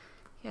 because,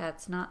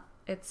 it's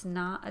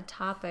not a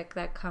topic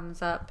that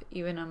comes up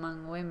even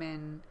among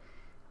women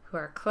who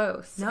are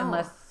close. No.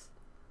 Unless,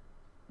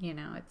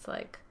 it's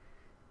like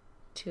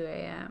 2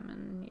 a.m.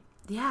 and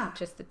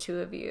just the two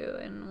of you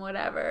and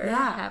whatever,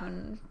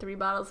 having 3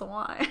 bottles of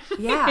wine.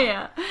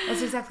 Yeah.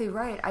 That's exactly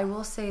right. I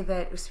will say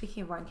that,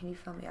 speaking of wine, can you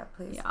fill me up,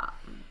 please? Yeah.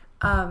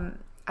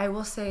 I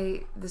will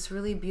say this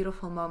really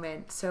beautiful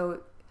moment.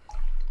 So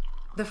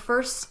the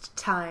first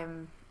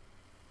time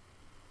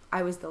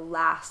I was the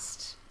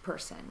last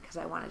person, because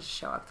I wanted to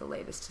show up the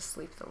latest to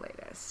sleep the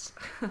latest.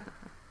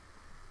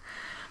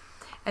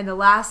 And the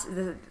last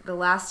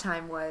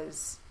time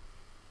was,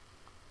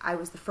 I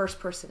was the first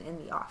person in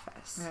the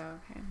office. Oh,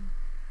 okay.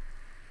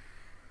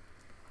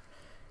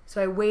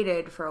 So I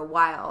waited for a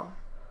while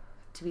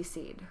to be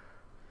seen.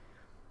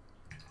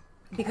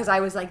 Because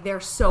I was like there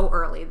so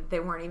early that they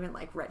weren't even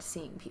like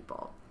seeing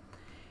people.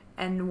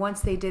 And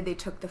once they did, they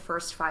took the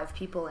first 5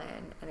 people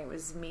in, and it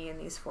was me and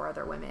these 4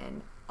 other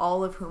women,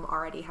 all of whom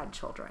already had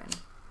children.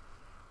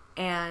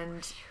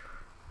 And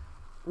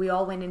we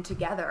all went in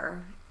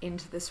together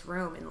into this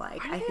room, and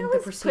like I think the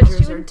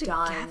procedures are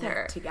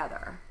done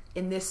together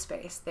in this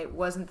space. It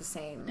wasn't the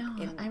same.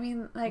 No, I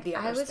mean, like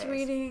I was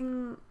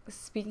reading.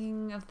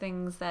 Speaking of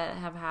things that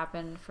have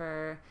happened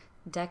for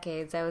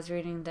decades, I was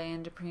reading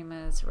Diane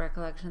DePrima's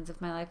Recollections of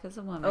My Life as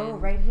a Woman. Oh,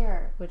 right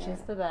here, which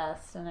is the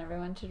best, and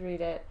everyone should read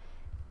it.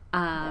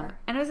 And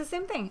it was the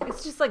same thing.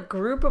 It's just like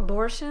group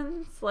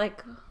abortions.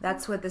 Like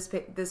that's what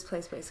this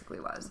place basically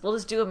was. We'll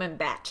just do them in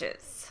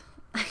batches.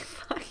 Like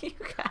fuck you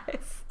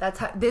guys. That's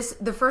how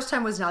the first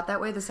time was not that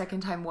way. The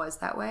second time was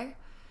that way.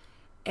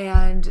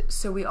 And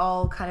so we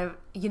all kind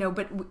of,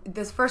 but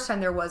this first time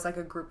there was like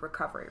a group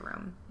recovery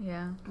room.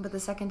 Yeah. But the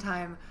second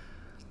time,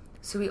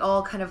 so we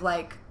all kind of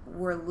like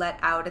were let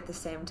out at the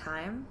same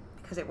time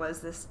because it was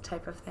this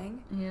type of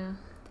thing. Yeah.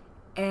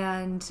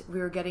 And we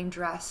were getting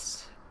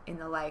dressed in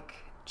the like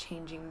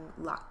changing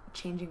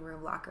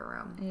room, locker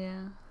room.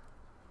 Yeah.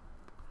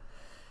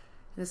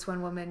 This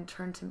one woman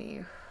turned to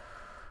me.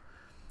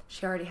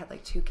 She already had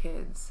like 2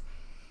 kids,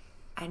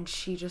 and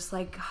she just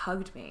like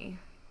hugged me,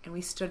 and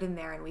we stood in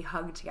there and we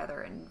hugged together,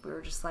 and we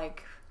were just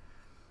like,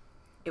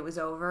 it was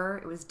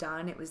over, it was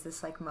done, it was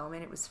this like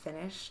moment, it was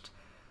finished.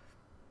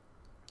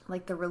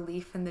 Like the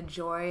relief and the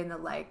joy and the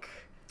like.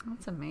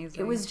 That's amazing.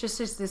 It was just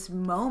this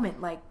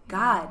moment, like,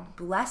 God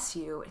bless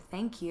you,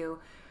 thank you.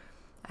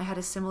 I had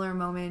a similar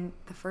moment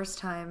the first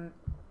time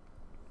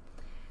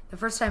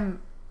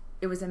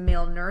it was a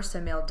male nurse, a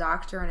male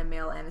doctor, and a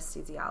male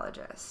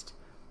anesthesiologist.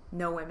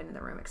 No women in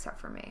the room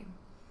except for me.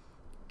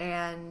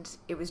 And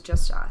it was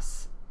just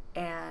us.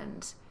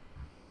 And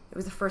it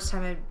was the first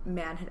time a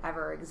man had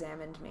ever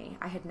examined me.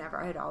 I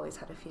had always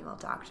had a female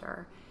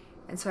doctor.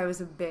 And so I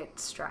was a bit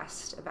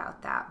stressed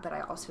about that, but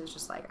I also was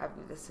just like,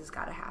 this has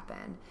got to happen.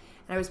 And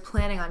I was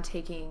planning on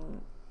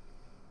taking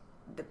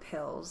the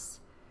pills,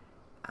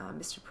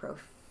 Mr.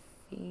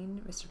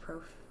 Profine,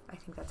 I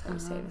think that's how you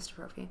say it, Mr.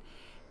 Profine.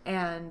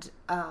 And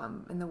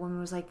the woman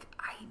was like,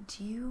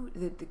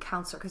 the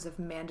counselor, because of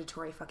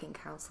mandatory fucking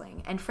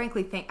counseling. And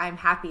frankly, I'm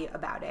happy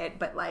about it,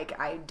 but like,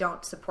 I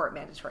don't support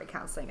mandatory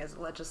counseling as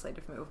a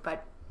legislative move.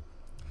 But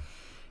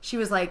she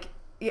was like,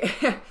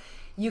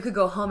 you could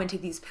go home and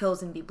take these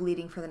pills and be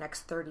bleeding for the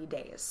next 30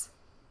 days.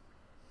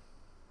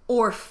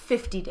 Or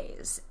 50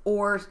 days.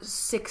 Or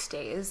 6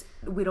 days.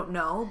 We don't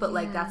know, but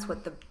like, that's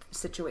what the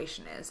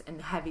situation is.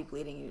 And heavy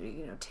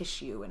bleeding,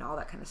 tissue and all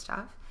that kind of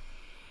stuff.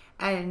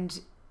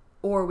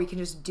 Or we can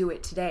just do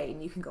it today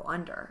and you can go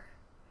under.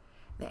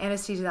 The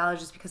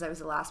anesthesiologist, because I was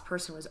the last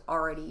person, was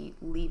already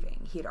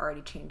leaving. He had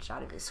already changed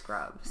out of his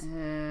scrubs.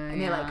 And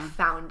they like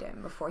found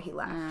him before he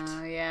left.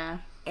 Oh, yeah.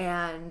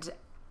 And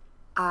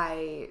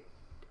I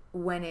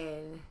went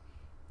in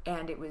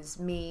and it was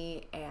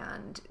me,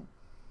 and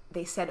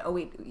they said, oh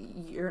wait,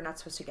 you're not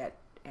supposed to go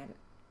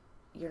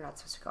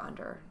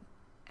under.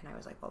 And I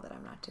was like, well, then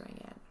I'm not doing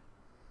it.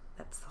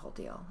 That's the whole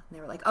deal. And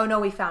they were like, oh no,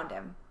 we found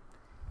him.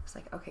 I was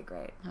like, okay,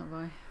 great. Oh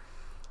boy.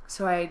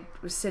 So I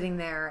was sitting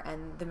there,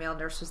 and the male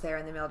nurse was there,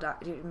 and the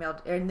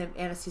the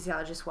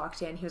anesthesiologist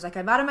walked in. He was like,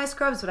 I'm out of my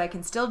scrubs, but I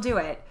can still do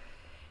it.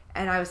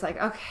 And I was like,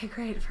 okay,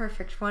 great,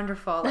 perfect,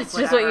 wonderful. That's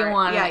just what you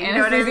want. Yeah, you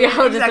know what I mean?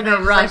 Exactly.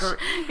 In a rush.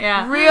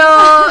 Yeah.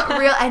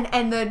 Real.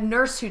 And the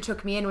nurse who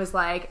took me in was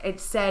like,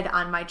 it said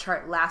on my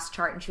last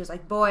chart, and she was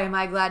like, boy, am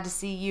I glad to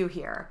see you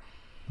here.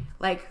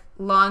 Like,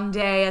 long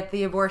day at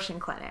the abortion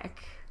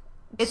clinic.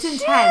 It's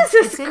intense.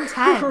 Jesus it's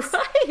intense. Christ.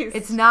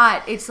 It's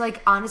not. It's like,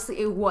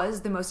 honestly, it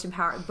was the most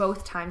empowering.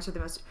 Both times were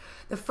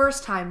the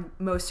first time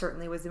most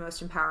certainly was the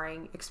most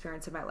empowering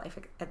experience of my life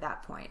at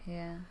that point.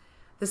 Yeah.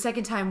 The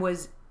second time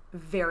was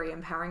very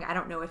empowering. I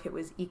don't know if it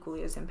was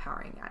equally as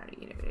empowering.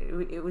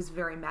 It was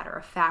very matter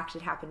of fact.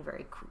 It happened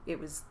it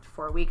was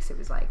 4 weeks. It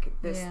was like,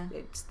 this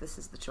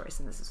is the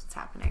choice and this is what's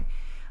happening.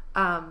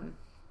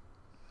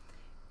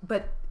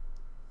 But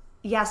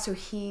yeah, so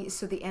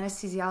the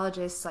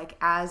anesthesiologist, like,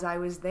 as I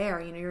was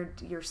there, you're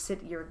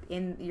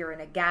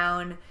in a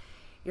gown,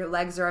 your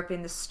legs are up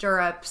in the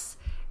stirrups,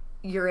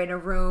 you're in a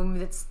room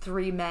that's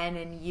 3 men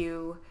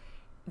and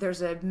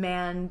there's a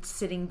man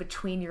sitting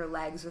between your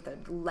legs with a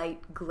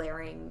light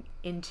glaring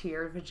into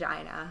your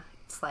vagina.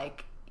 It's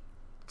like,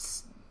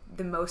 it's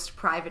the most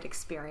private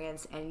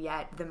experience, and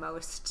yet the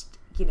most,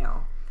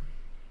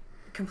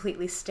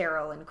 completely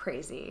sterile and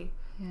crazy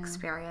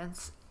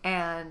experience.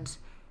 And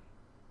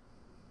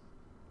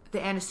the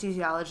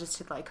anesthesiologist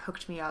had like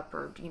hooked me up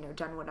or,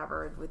 done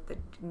whatever with the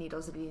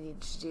needles that he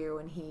needed to do.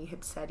 And he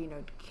had said,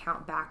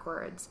 count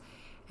backwards.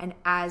 And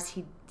as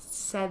he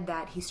said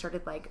that, he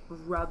started like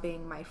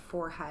rubbing my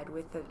forehead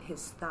with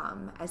his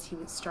thumb as he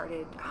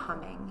started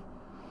humming.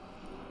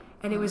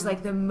 And it was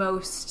like the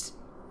most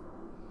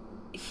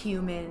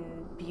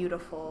human,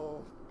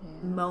 beautiful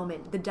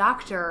moment. The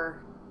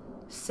doctor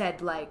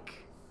said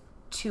like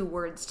 2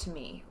 words to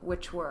me,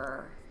 which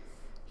were,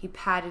 He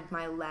patted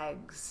my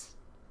legs,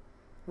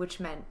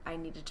 which meant I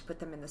needed to put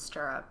them in the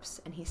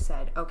stirrups. And he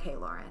said, "Okay,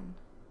 Lauren."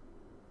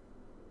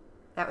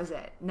 That was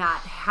it. Not,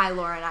 "Hi,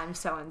 Lauren, I'm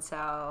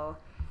so-and-so."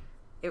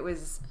 It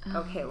was,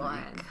 "Okay,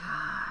 Lauren." Oh, my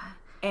God.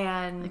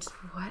 And like,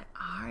 what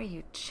are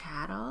you,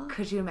 chattel?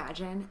 Could you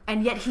imagine?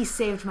 And yet he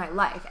saved my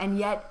life. And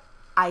yet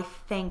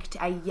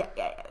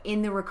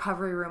in the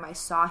recovery room, I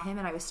saw him,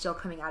 and I was still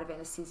coming out of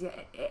anesthesia,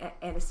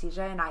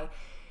 and I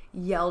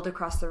yelled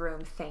across the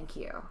room, "Thank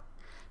you."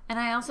 And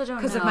I also don't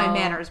know. Because of my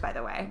manners, by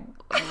the way.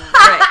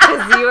 Right,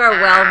 because you are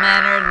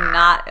well-mannered,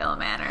 not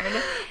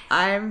ill-mannered.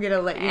 I'm going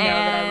to let you know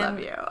that I love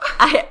you.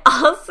 I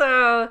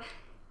also,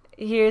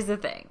 here's the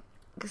thing.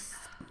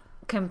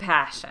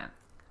 Compassion.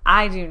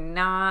 I do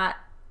not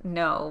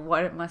know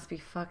what it must be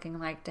fucking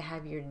like to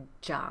have your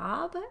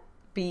job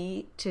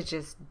be to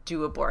just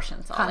do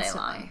abortions all day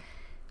long.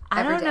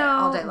 I don't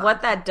know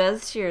what that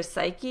does to your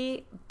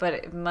psyche, but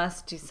it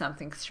must do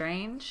something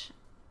strange.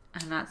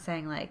 I'm not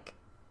saying like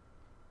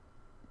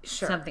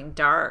something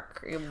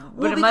dark,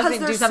 but it must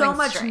do something so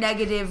much strange.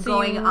 negative so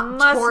going you up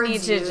must towards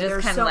need to you.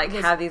 just kind of like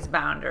have these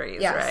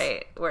boundaries, yes.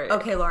 right? Where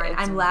okay, Lauren,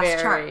 I'm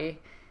last chart.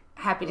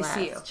 Happy to last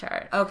see you.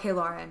 Chart. Okay,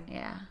 Lauren.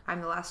 Yeah,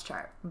 I'm the last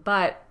chart.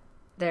 But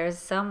there's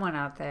someone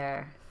out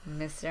there,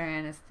 Mr.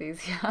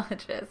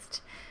 Anesthesiologist,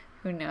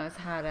 who knows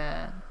how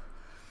to.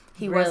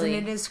 He wasn't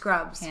in his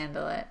scrubs.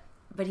 Handle it.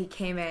 But he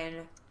came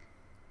in.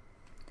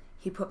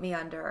 He put me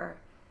under.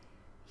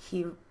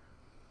 He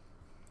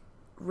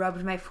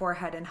rubbed my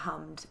forehead and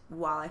hummed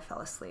while I fell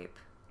asleep.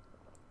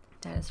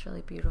 That is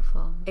really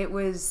beautiful. It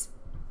was.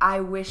 I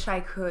wish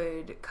I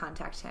could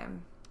contact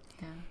him.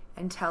 Yeah.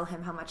 And tell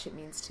him how much it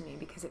means to me,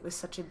 because it was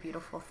such a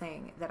beautiful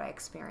thing that I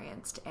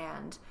experienced.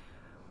 And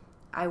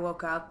I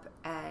woke up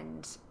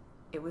and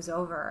it was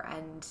over,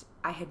 and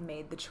I had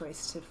made the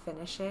choice to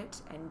finish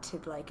it and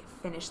to like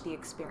finish the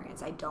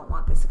experience. I don't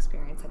want this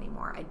experience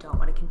anymore. I don't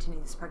want to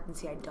continue this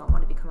pregnancy. I don't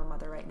want to become a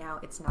mother right now.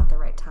 It's not the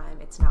right time.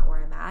 It's not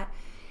where I'm at.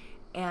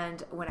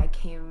 And when I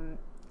came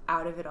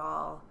out of it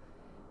all,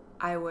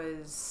 I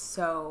was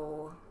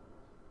so,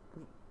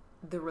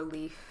 the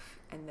relief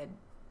and the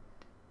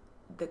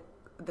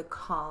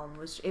calm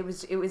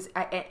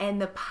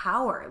and the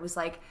power. It was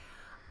like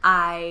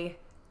I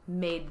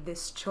made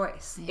this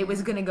choice. Yeah. It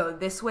was going to go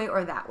this way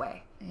or that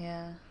way.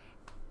 Yeah.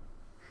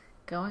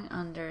 Going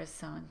under is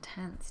so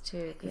intense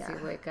too, because you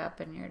wake up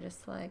and you're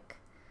just like,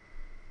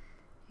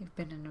 you've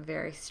been in a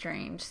very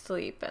strange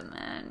sleep, and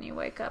then you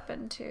wake up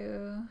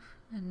into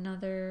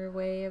another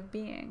way of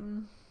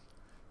being.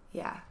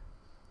 Yeah.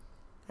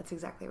 That's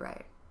exactly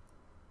right.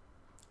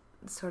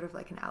 It's sort of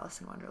like an Alice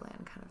in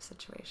Wonderland kind of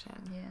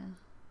situation. Yeah.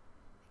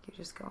 You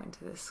just go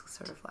into this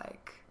sort of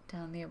like...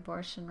 down the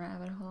abortion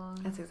rabbit hole.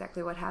 That's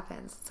exactly what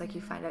happens. It's like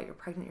you find out you're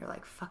pregnant, you're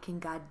like, fucking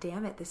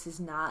goddamn it,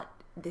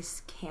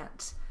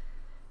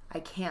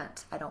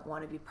 I don't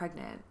want to be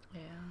pregnant.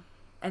 Yeah.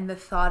 And the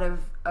thought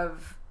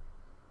of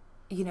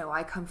you know,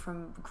 I come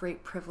from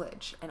great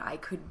privilege, and I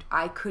could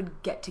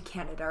get to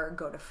Canada or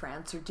go to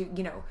France or do,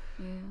 you know...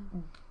 Yeah.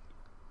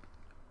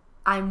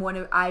 I'm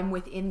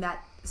within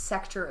that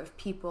sector of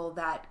people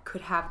that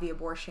could have the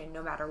abortion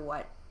no matter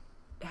what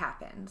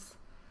happens.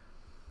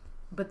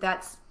 But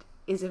that's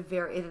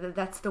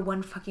the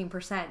 1 fucking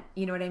 %.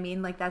 You know what I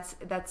mean? Like that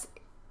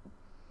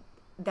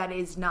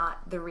is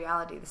not the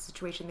reality of the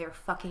situation. They're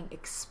fucking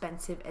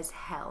expensive as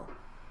hell.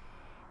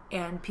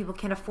 And people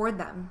can't afford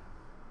them.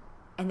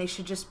 And they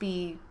should just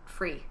be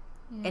free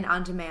and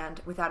on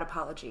demand without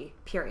apology,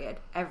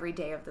 period. Every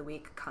day of the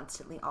week,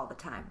 constantly, all the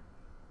time.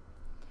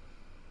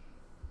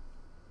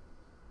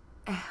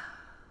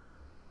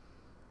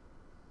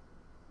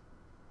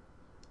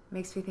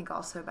 Makes me think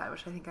also about,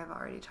 which I think I've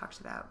already talked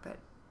about, but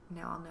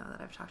now I'll know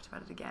that I've talked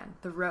about it again.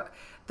 The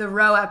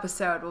Roe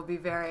episode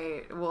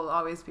will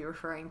always be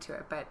referring to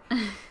it, but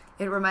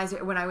it reminds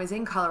me, when I was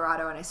in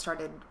Colorado and I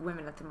started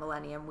Women at the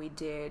Millennium, we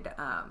did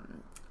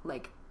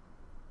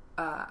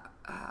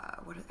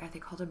what are they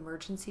called?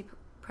 Emergency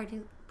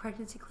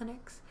pregnancy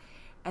clinics,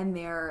 and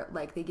they're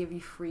like, they give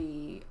you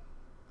free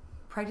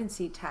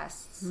pregnancy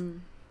tests,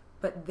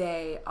 but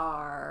they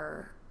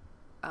are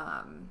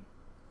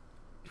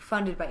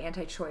funded by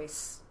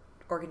anti-choice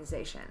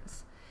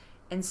organizations.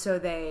 And so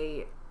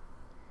they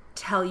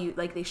tell you,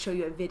 like, they show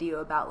you a video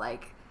about,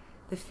 like,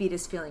 the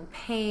fetus feeling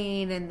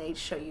pain, and they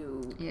show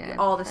you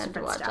all this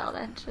different stuff. All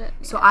that shit.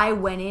 So I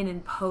went in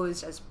and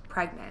posed as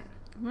pregnant.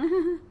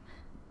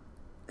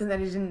 And then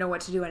I didn't know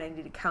what to do, and I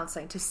needed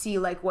counseling to see,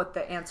 like, what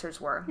the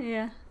answers were.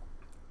 Yeah.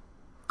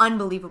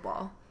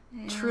 Unbelievable.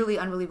 Yeah. Truly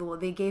unbelievable.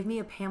 They gave me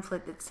a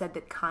pamphlet that said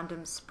that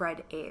condoms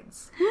spread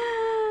AIDS.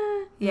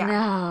 Yeah.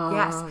 No,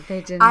 yes.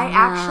 They did I not.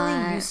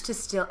 actually used to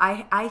still...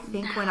 I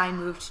think when I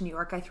moved to New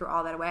York, I threw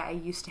all that away. I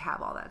used to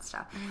have all that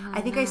stuff.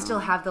 I think I still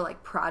have the,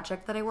 like,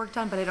 project that I worked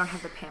on, but I don't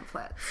have the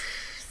pamphlet.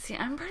 See,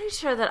 I'm pretty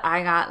sure that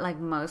I got, like,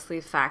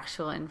 mostly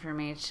factual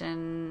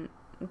information,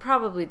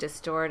 probably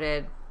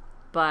distorted,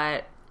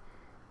 but...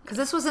 Because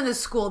this wasn't a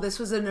school. This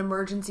was an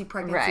emergency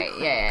pregnancy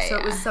clinic. So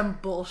it was some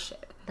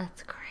bullshit.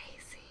 That's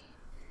crazy.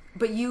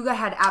 But you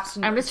had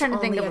abstinence. I'm just trying to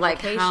think of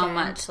like how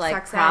much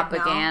like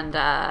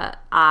propaganda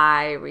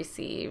I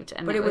received,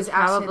 and but it was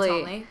probably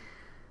only.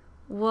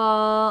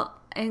 Well,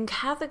 in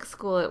Catholic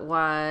school it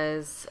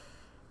was,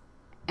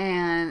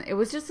 and it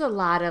was just a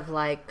lot of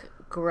like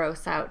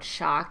gross out,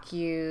 shock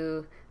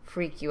you,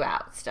 freak you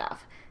out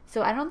stuff.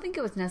 So I don't think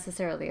it was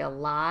necessarily a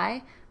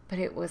lie, but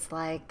it was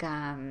like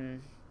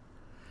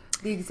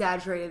the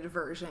exaggerated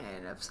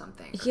version of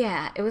something.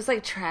 Yeah, it was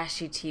like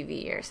trashy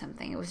TV or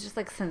something. It was just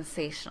like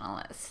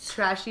sensationalist.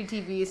 Trashy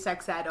TV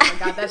sex ed. Oh my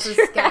god, that's a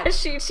sketch.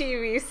 Trashy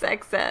TV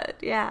sex ed.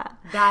 Yeah,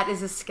 that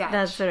is a sketch.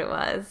 That's what it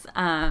was.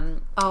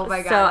 Oh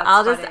my god. So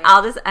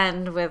I'll just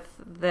end with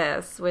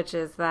this, which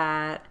is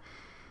that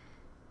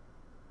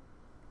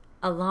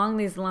along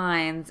these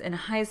lines, in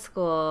high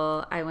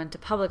school, I went to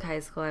public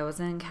high school. I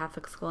wasn't in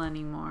Catholic school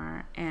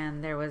anymore.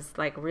 And there was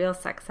like real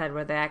sex ed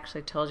where they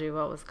actually told you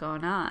what was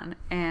going on.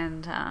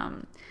 And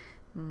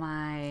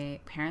my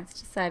parents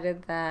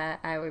decided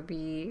that I would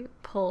be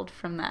pulled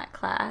from that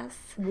class.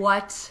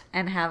 What?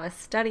 And have a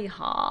study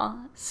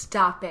hall.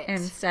 Stop it.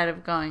 Instead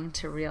of going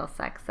to real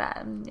sex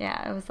ed.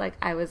 Yeah, it was like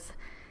I was...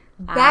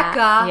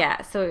 Becca!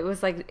 Yeah, so it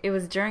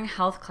was during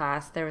health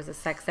class. There was a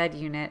sex ed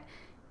unit.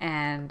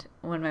 And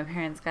when my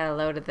parents got a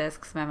load of this,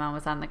 because my mom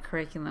was on the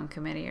curriculum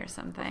committee or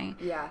something.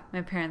 Yeah.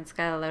 My parents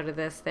got a load of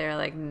this. They were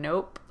like,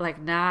 nope, like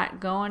not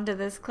going to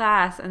this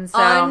class. And so...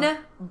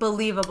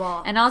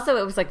 Unbelievable. And also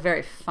it was like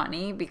very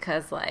funny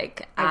because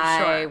like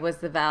I was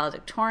the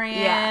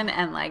valedictorian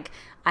and like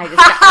I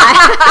just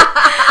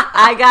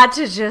I got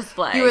to just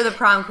like... You were the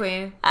prom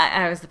queen.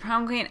 I was the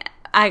prom queen.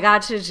 I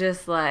got to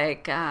just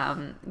like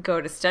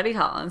go to study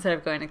hall instead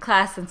of going to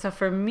class, and so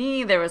for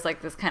me there was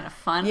like this kind of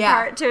fun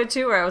part to it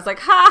too, where I was like,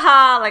 ha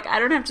ha, like I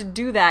don't have to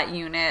do that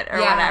unit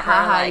or whatever.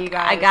 Like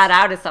I got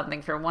out of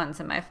something for once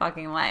in my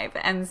fucking life,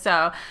 and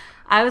so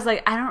I was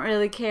like, I don't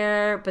really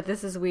care, but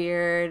this is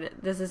weird,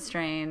 this is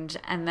strange,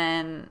 and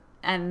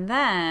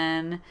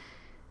then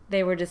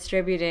they were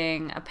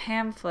distributing a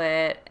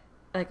pamphlet,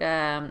 like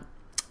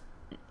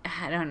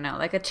I don't know,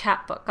 like a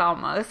chapbook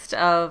almost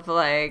of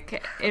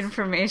like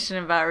information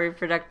about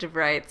reproductive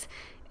rights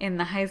in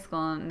the high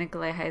school,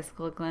 Nicolay High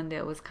School,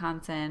 Glendale,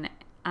 Wisconsin.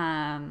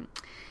 And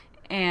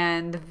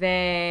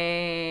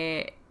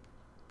they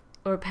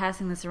were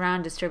passing this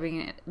around,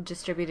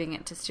 distributing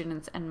it to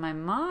students. And my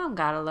mom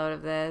got a load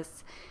of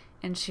this,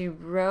 and she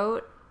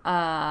wrote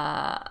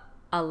a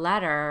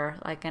letter,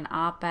 like an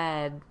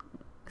op-ed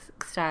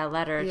style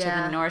letter to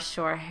the North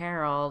Shore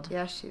Herald.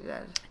 Yes, she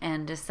did.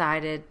 And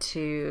decided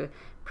to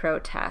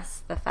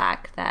protest the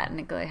fact that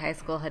Nicolay High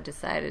School had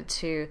decided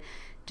to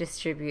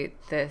distribute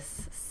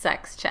this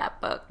sex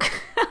chapbook.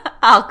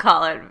 I'll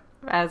call it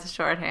as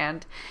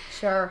shorthand.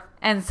 Sure.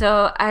 And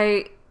so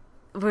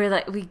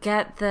we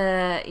get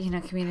the,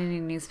 community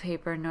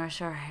newspaper, North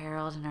Shore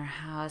Herald, in our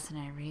house, and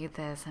I read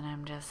this, and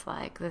I'm just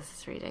like, this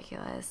is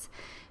ridiculous.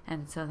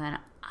 And so then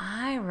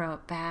I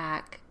wrote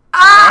back.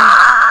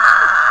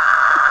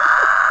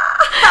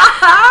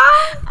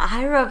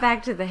 I wrote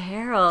back to the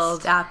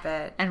Herald. Stop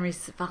it. And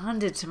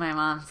responded to my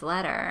mom's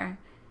letter.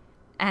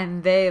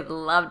 And they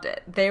loved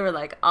it. They were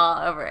like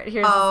all over it.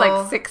 Here's this like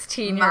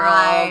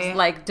 16-year-old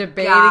like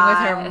debating with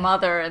her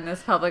mother in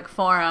this public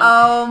forum.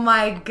 Oh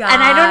my god!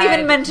 And I don't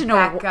even mention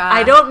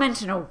I don't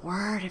mention a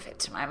word of it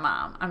to my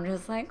mom. I'm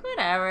just like,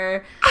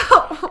 whatever.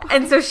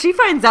 And so she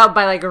finds out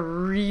by like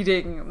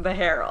reading the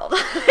Herald. You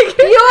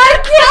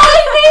are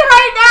killing me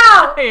right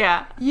now.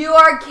 Yeah, you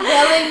are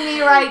killing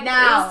me right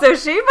now. So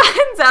she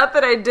finds out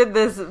that I did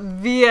this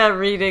via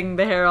reading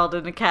the Herald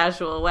in a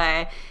casual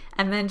way.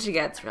 And then she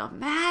gets real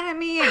mad at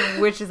me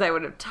and wishes I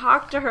would have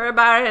talked to her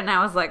about it. And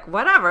I was like,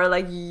 whatever.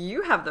 Like,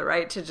 you have the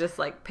right to just,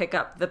 like, pick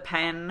up the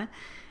pen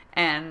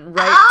and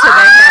write to the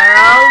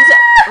Herald.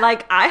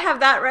 Like, I have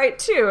that right,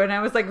 too. And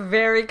I was, like,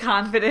 very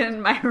confident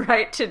in my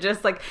right to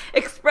just, like,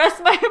 express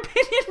my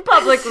opinion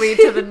publicly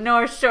to the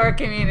North Shore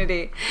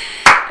community.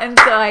 And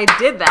so I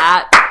did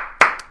that.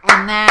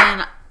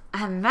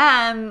 And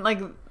then, like,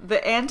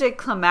 the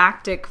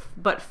anticlimactic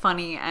but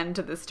funny end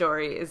to the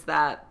story is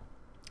that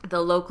the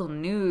local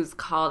news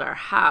called our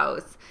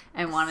house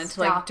and wanted to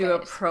like do a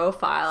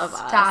profile of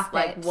us.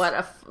 Like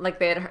like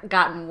they had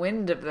gotten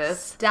wind of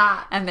this.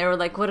 And they were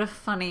like, what a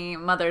funny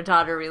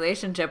mother-daughter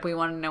relationship. We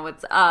want to know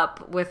what's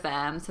up with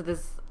them. So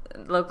this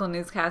local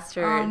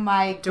newscaster,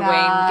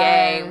 Dwayne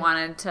Gay,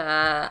 wanted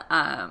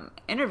to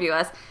interview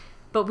us.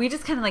 But we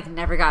just kind of, like,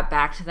 never got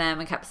back to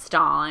them and kept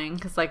stalling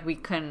because, like, we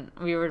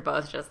were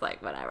both just,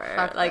 like, whatever.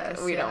 Fuck like,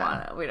 this, we don't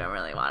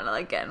really want to,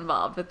 like, get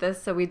involved with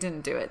this. So we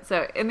didn't do it.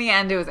 So in the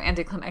end, it was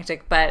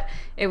anticlimactic. But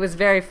it was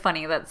very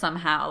funny that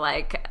somehow,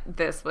 like,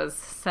 this was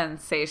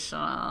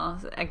sensational.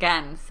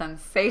 Again,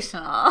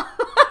 sensational.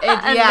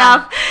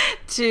 Enough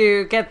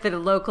to get the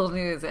local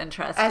news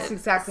interested. That's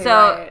exactly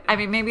So, right. I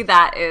mean, maybe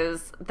that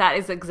is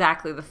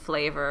exactly the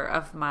flavor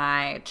of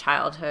my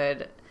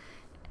childhood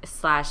 /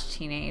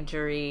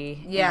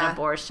 teenagery in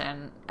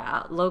abortion.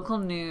 Local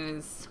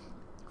news,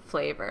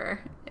 flavor.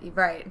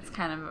 Right. It's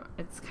kind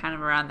of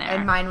around there.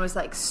 And mine was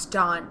like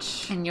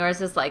staunch. And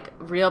yours is like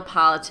real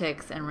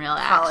politics and real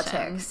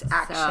Politics,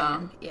 action.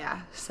 action. So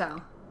yeah.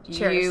 So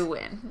cheers. you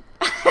win.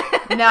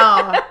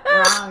 No,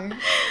 wrong.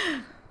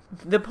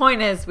 The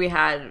point is, we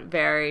had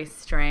very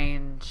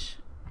strange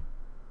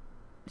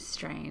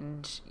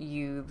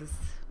youths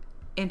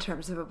In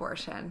terms of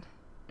abortion.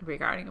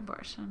 regarding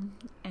abortion,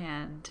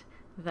 and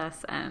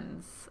thus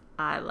ends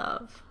I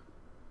love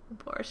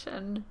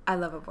abortion. I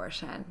love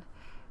abortion.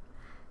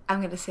 I'm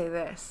going to say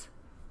this.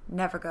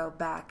 Never go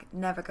back.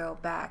 Never go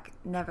back.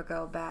 Never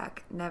go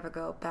back. Never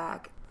go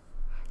back.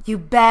 You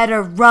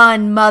better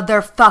run,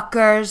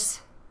 motherfuckers.